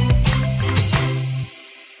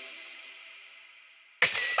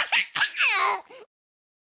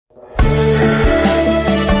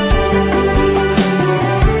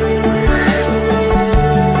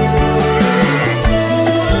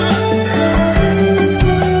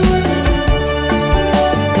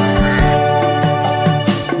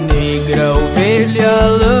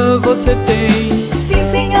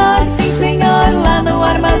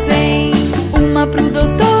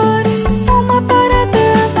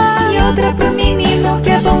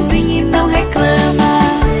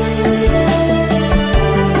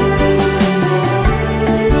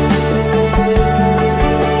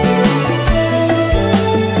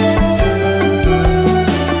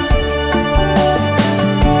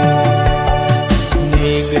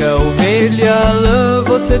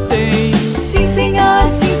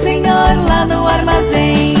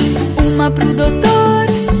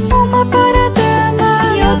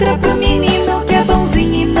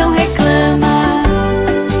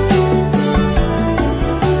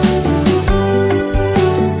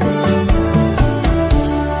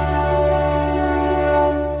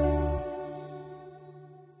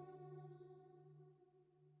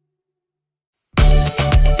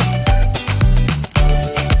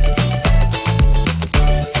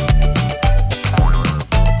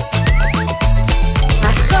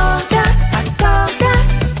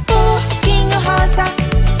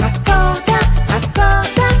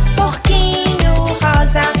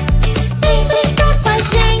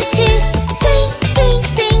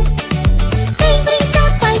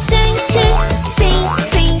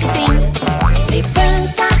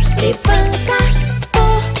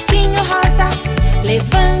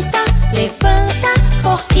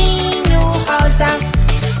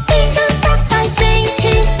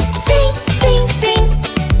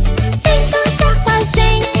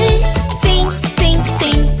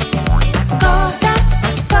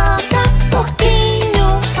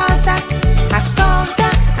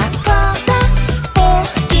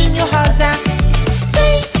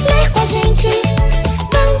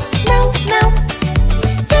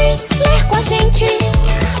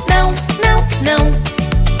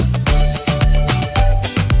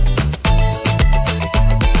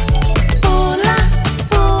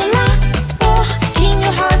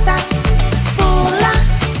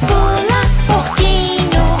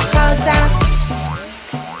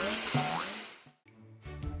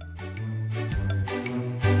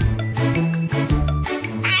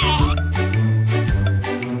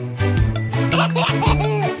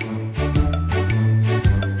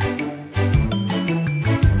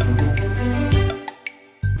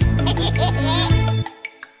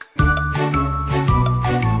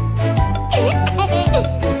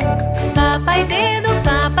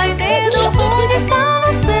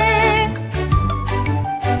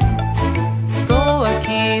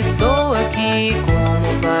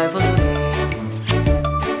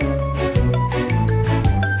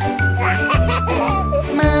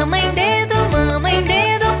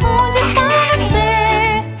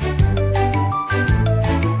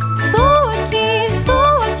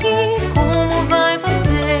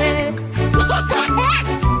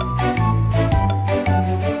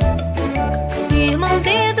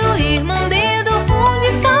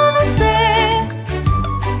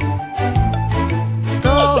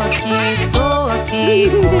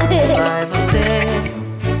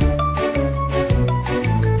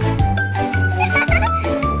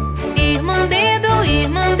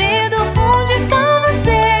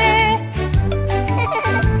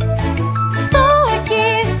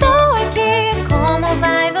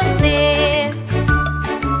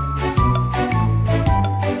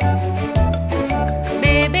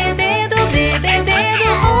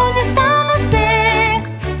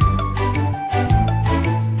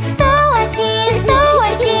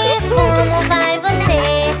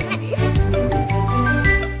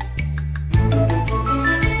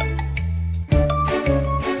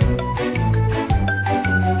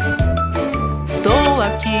 estou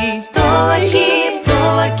aqui, estou aqui,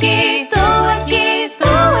 estou aqui, estou aqui, estou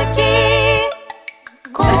aqui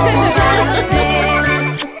com você.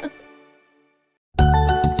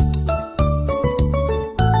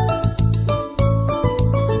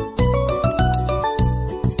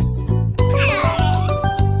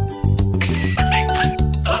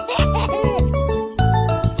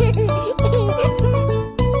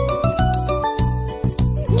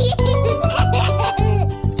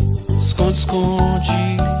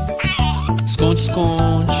 Esconde, esconde,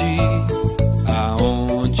 esconde.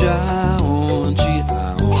 Aonde, aonde,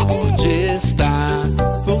 aonde está?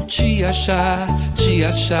 Vou te achar, te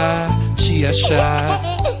achar, te achar.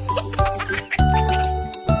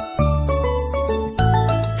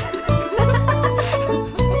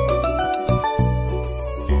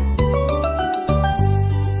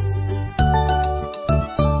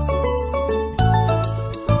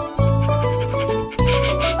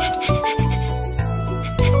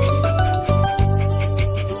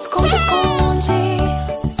 Esconde, esconde,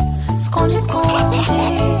 esconde, esconde.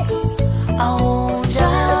 Aonde,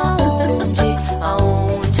 aonde,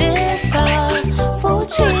 aonde está? Vou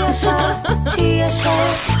te achar, te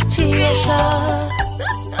achar, te achar.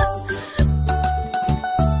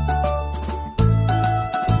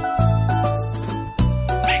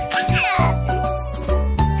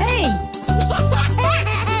 Hey!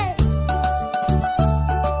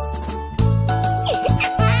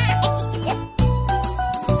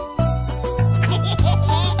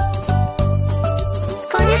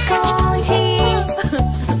 Esconde, esconde,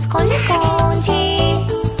 esconde, esconde.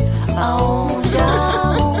 Aonde,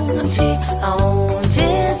 aonde, aonde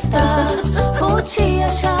está? Vou te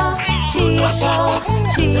achar, te achar,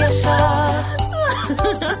 te achar.